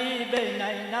غریب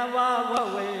نینوا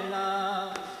وویلا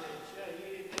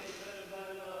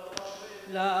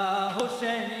لا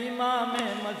حسین امام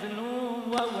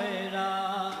مظلوم وویلا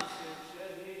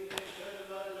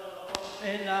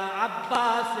ویلا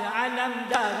عباس علم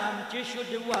دارم چی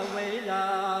شد وویلا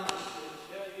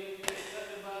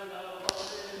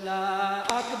لا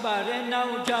اکبر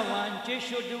نوجوان چی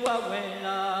شد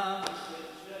وویلا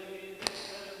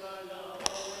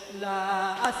لا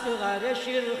اصغر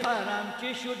شرخرم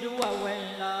چی شد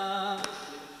وویلا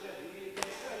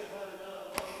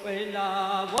ویلا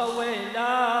وویلا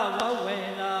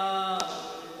وویلا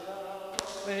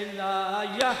ویلا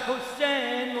یا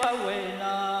حسین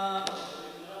وویلا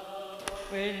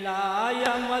ویلا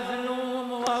یا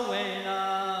مظلوم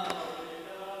وویلا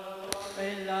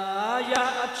ویلا یا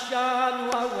عطشان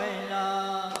وویلا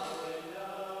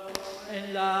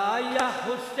ویلا یا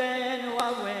حسین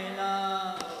وویلا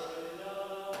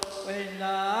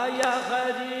ویلا یا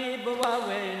غریب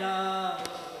وویلا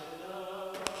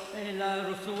ویلا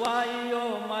رسوائی و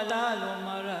ملال و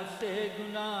مرض سے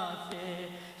گناہ سے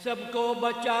سب کو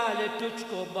بچا لے تجھ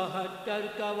کو 72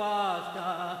 کا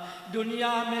واسطہ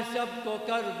دنیا میں سب کو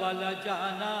کربلا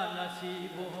جانا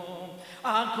نصیب ہو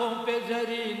آنکھوں پہ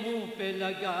زری منہ پہ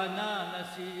لگانا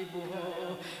نصیب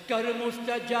ہو کر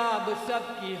مستجاب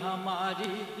سب کی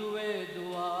ہماری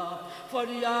دعا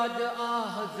فریاد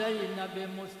آہ زینب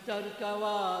مستر کا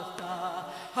واسطہ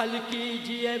حل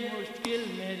کیجئے مشکل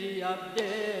میری عبد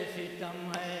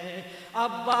ستم ہے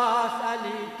عباس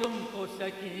علی تم کو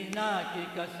سکینہ کی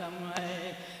قسم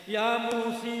ہے یا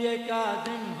موسی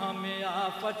کاظم ہمیں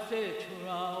آفت سے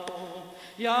چھڑاؤ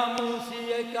یا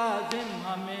موسی کاظم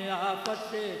ہمیں آفت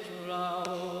سے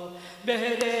چھڑاؤ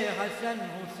بہر حسن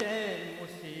حسین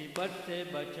مصیبت سے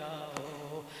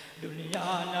بچاؤ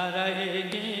دنیا نہ رہے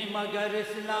گی مگر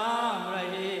اسلام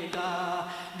رہے گا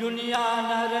دنیا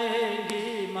نہ رہے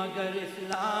گی مگر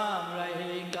اسلام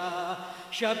رہے گا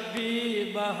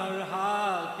شبیر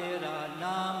بہرحال تیرا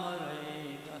نام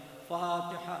رہے گا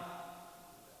فاتحہ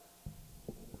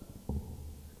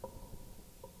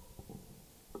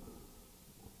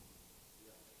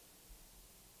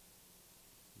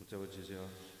متوجہ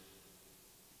زیارت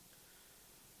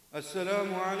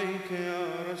السلام علیک یا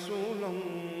رسول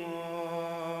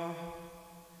اللہ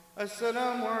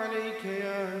السلام علیک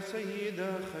یا سیدہ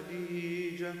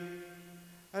خدیجہ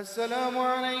السلام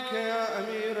علیک یا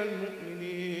امیر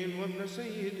المؤمنین وابن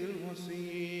سید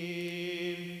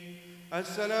الوصین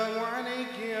السلام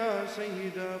عليك يا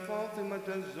سيدة فاطمة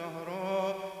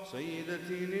الزهراء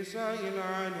سيدة نساء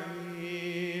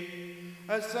العالمين.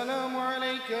 السلام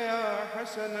عليك يا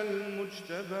حسن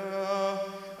المجتبى.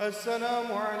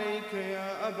 السلام عليك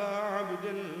يا أبا عبد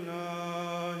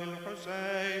الله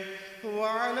الحسين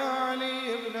وعلى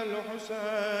علي بن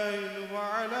الحسين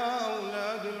وعلى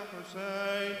أولاد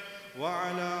الحسين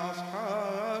وعلى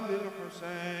أصحاب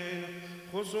الحسين،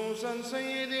 خصوصا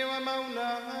سيدي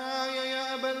ومولاي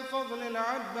يا أبا الفضل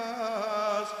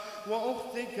العباس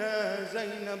وأختك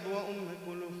زينب وأم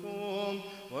كلثوم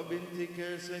وبنتك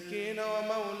سكينة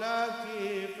ومولاك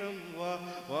فضة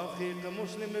وأخيك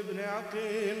مسلم بن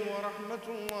عقيل ورحمة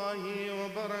الله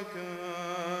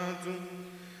وبركاته.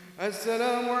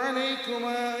 السلام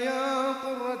عليكما يا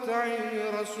قرة عين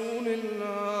رسول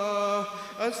الله.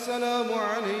 السلام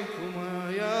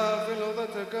عليكما يا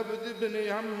فلظة كبد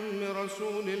بن عم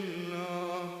رسول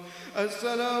الله.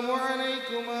 السلام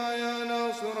عليكما يا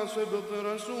ناصر سبط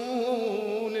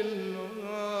رسول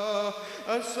الله.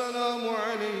 السلام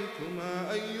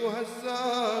عليكما أيها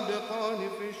السابقان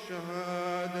في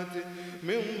الشهادة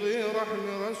من ذي رحم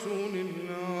رسول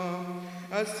الله.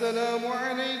 السلام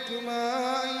عليكما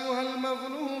أيها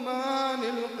المظلومان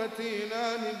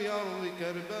القتيلان بأرض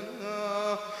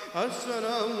كربلاء.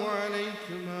 السلام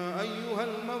عليكما أيها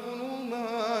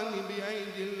المظلومان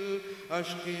بأيدي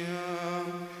الأشقياء.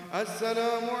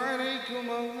 السلام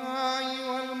عليكما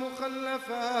أيها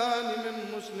المخلفان من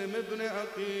مسلم بن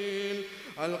عقيل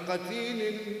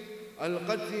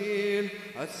القتيل.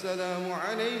 السلام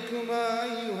عليكما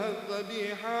أيها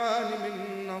الذبيحان من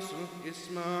نصر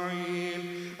إسماعيل.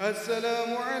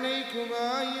 السلام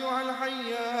عليكما أيها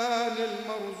الحيان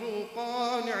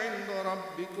المرزوقان عند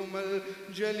ربكما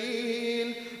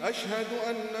الجليل. أشهد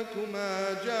أنكما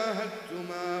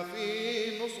جاهدتما في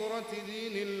نصرة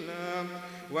دين الله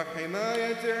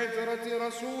وحماية عترة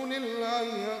رسول الله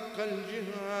حق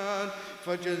الجهاد،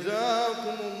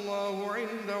 فجزاكم الله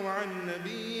عنده وعن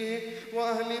نبيه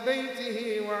وأهل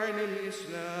بيته وعن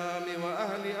الإسلام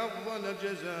وأهل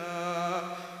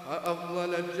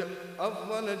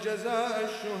أفضل جزاء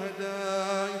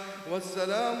الشهداء.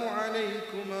 والسلام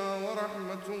عليكما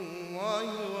ورحمة الله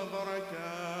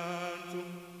وبركاته.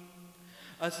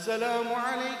 السلام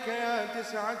عليك يا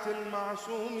تسعة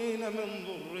المعصومين من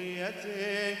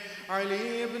ذريته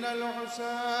علي بن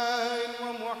الحسين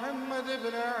ومحمد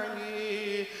بن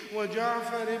علي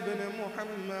وجعفر بن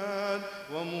محمد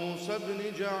وموسى بن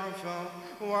جعفر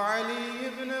وعلي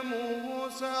بن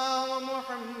موسى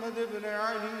ومحمد بن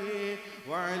علي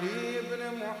وعلي بن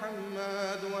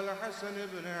محمد والحسن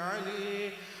بن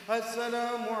علي.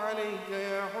 السلام عليك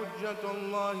يا حجة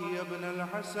الله يا ابن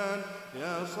الحسن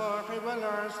يا صاحب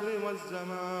العصر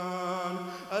والزمان.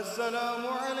 السلام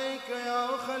عليك يا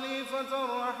خليفة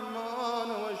الرحمن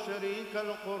وشريك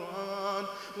القرآن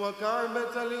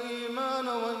وكعبة الإيمان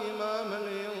وإمام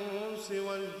الإنس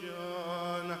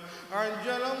والجان.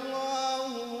 عجل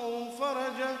الله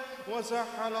فرجه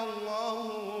وسحل الله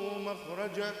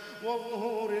مخرجه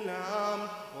وظهور العام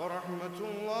ورحمة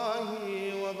الله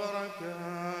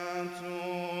وبركاته.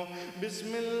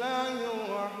 بسم الله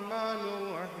الرحمن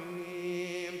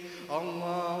الرحيم.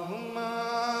 اللهم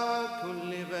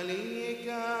كل وليك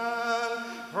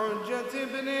حجة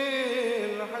ابن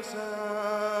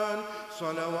الحسن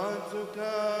صلواتك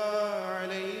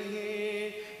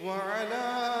عليه وعلى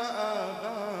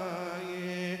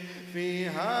آبائه في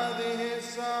هذه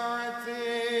الساعة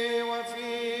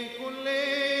وفي كل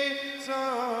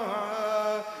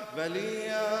ساعة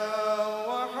وليا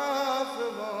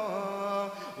وحافظا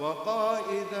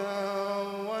وقائدا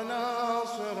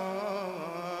وناصرا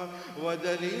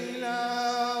ودليلا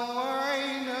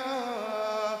وعينا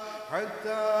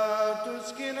حتى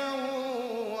تسكنه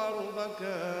أرضك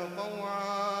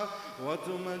طوعا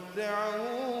وتمتعه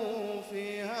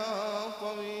فيها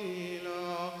طويلا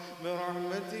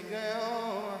برحمتك يا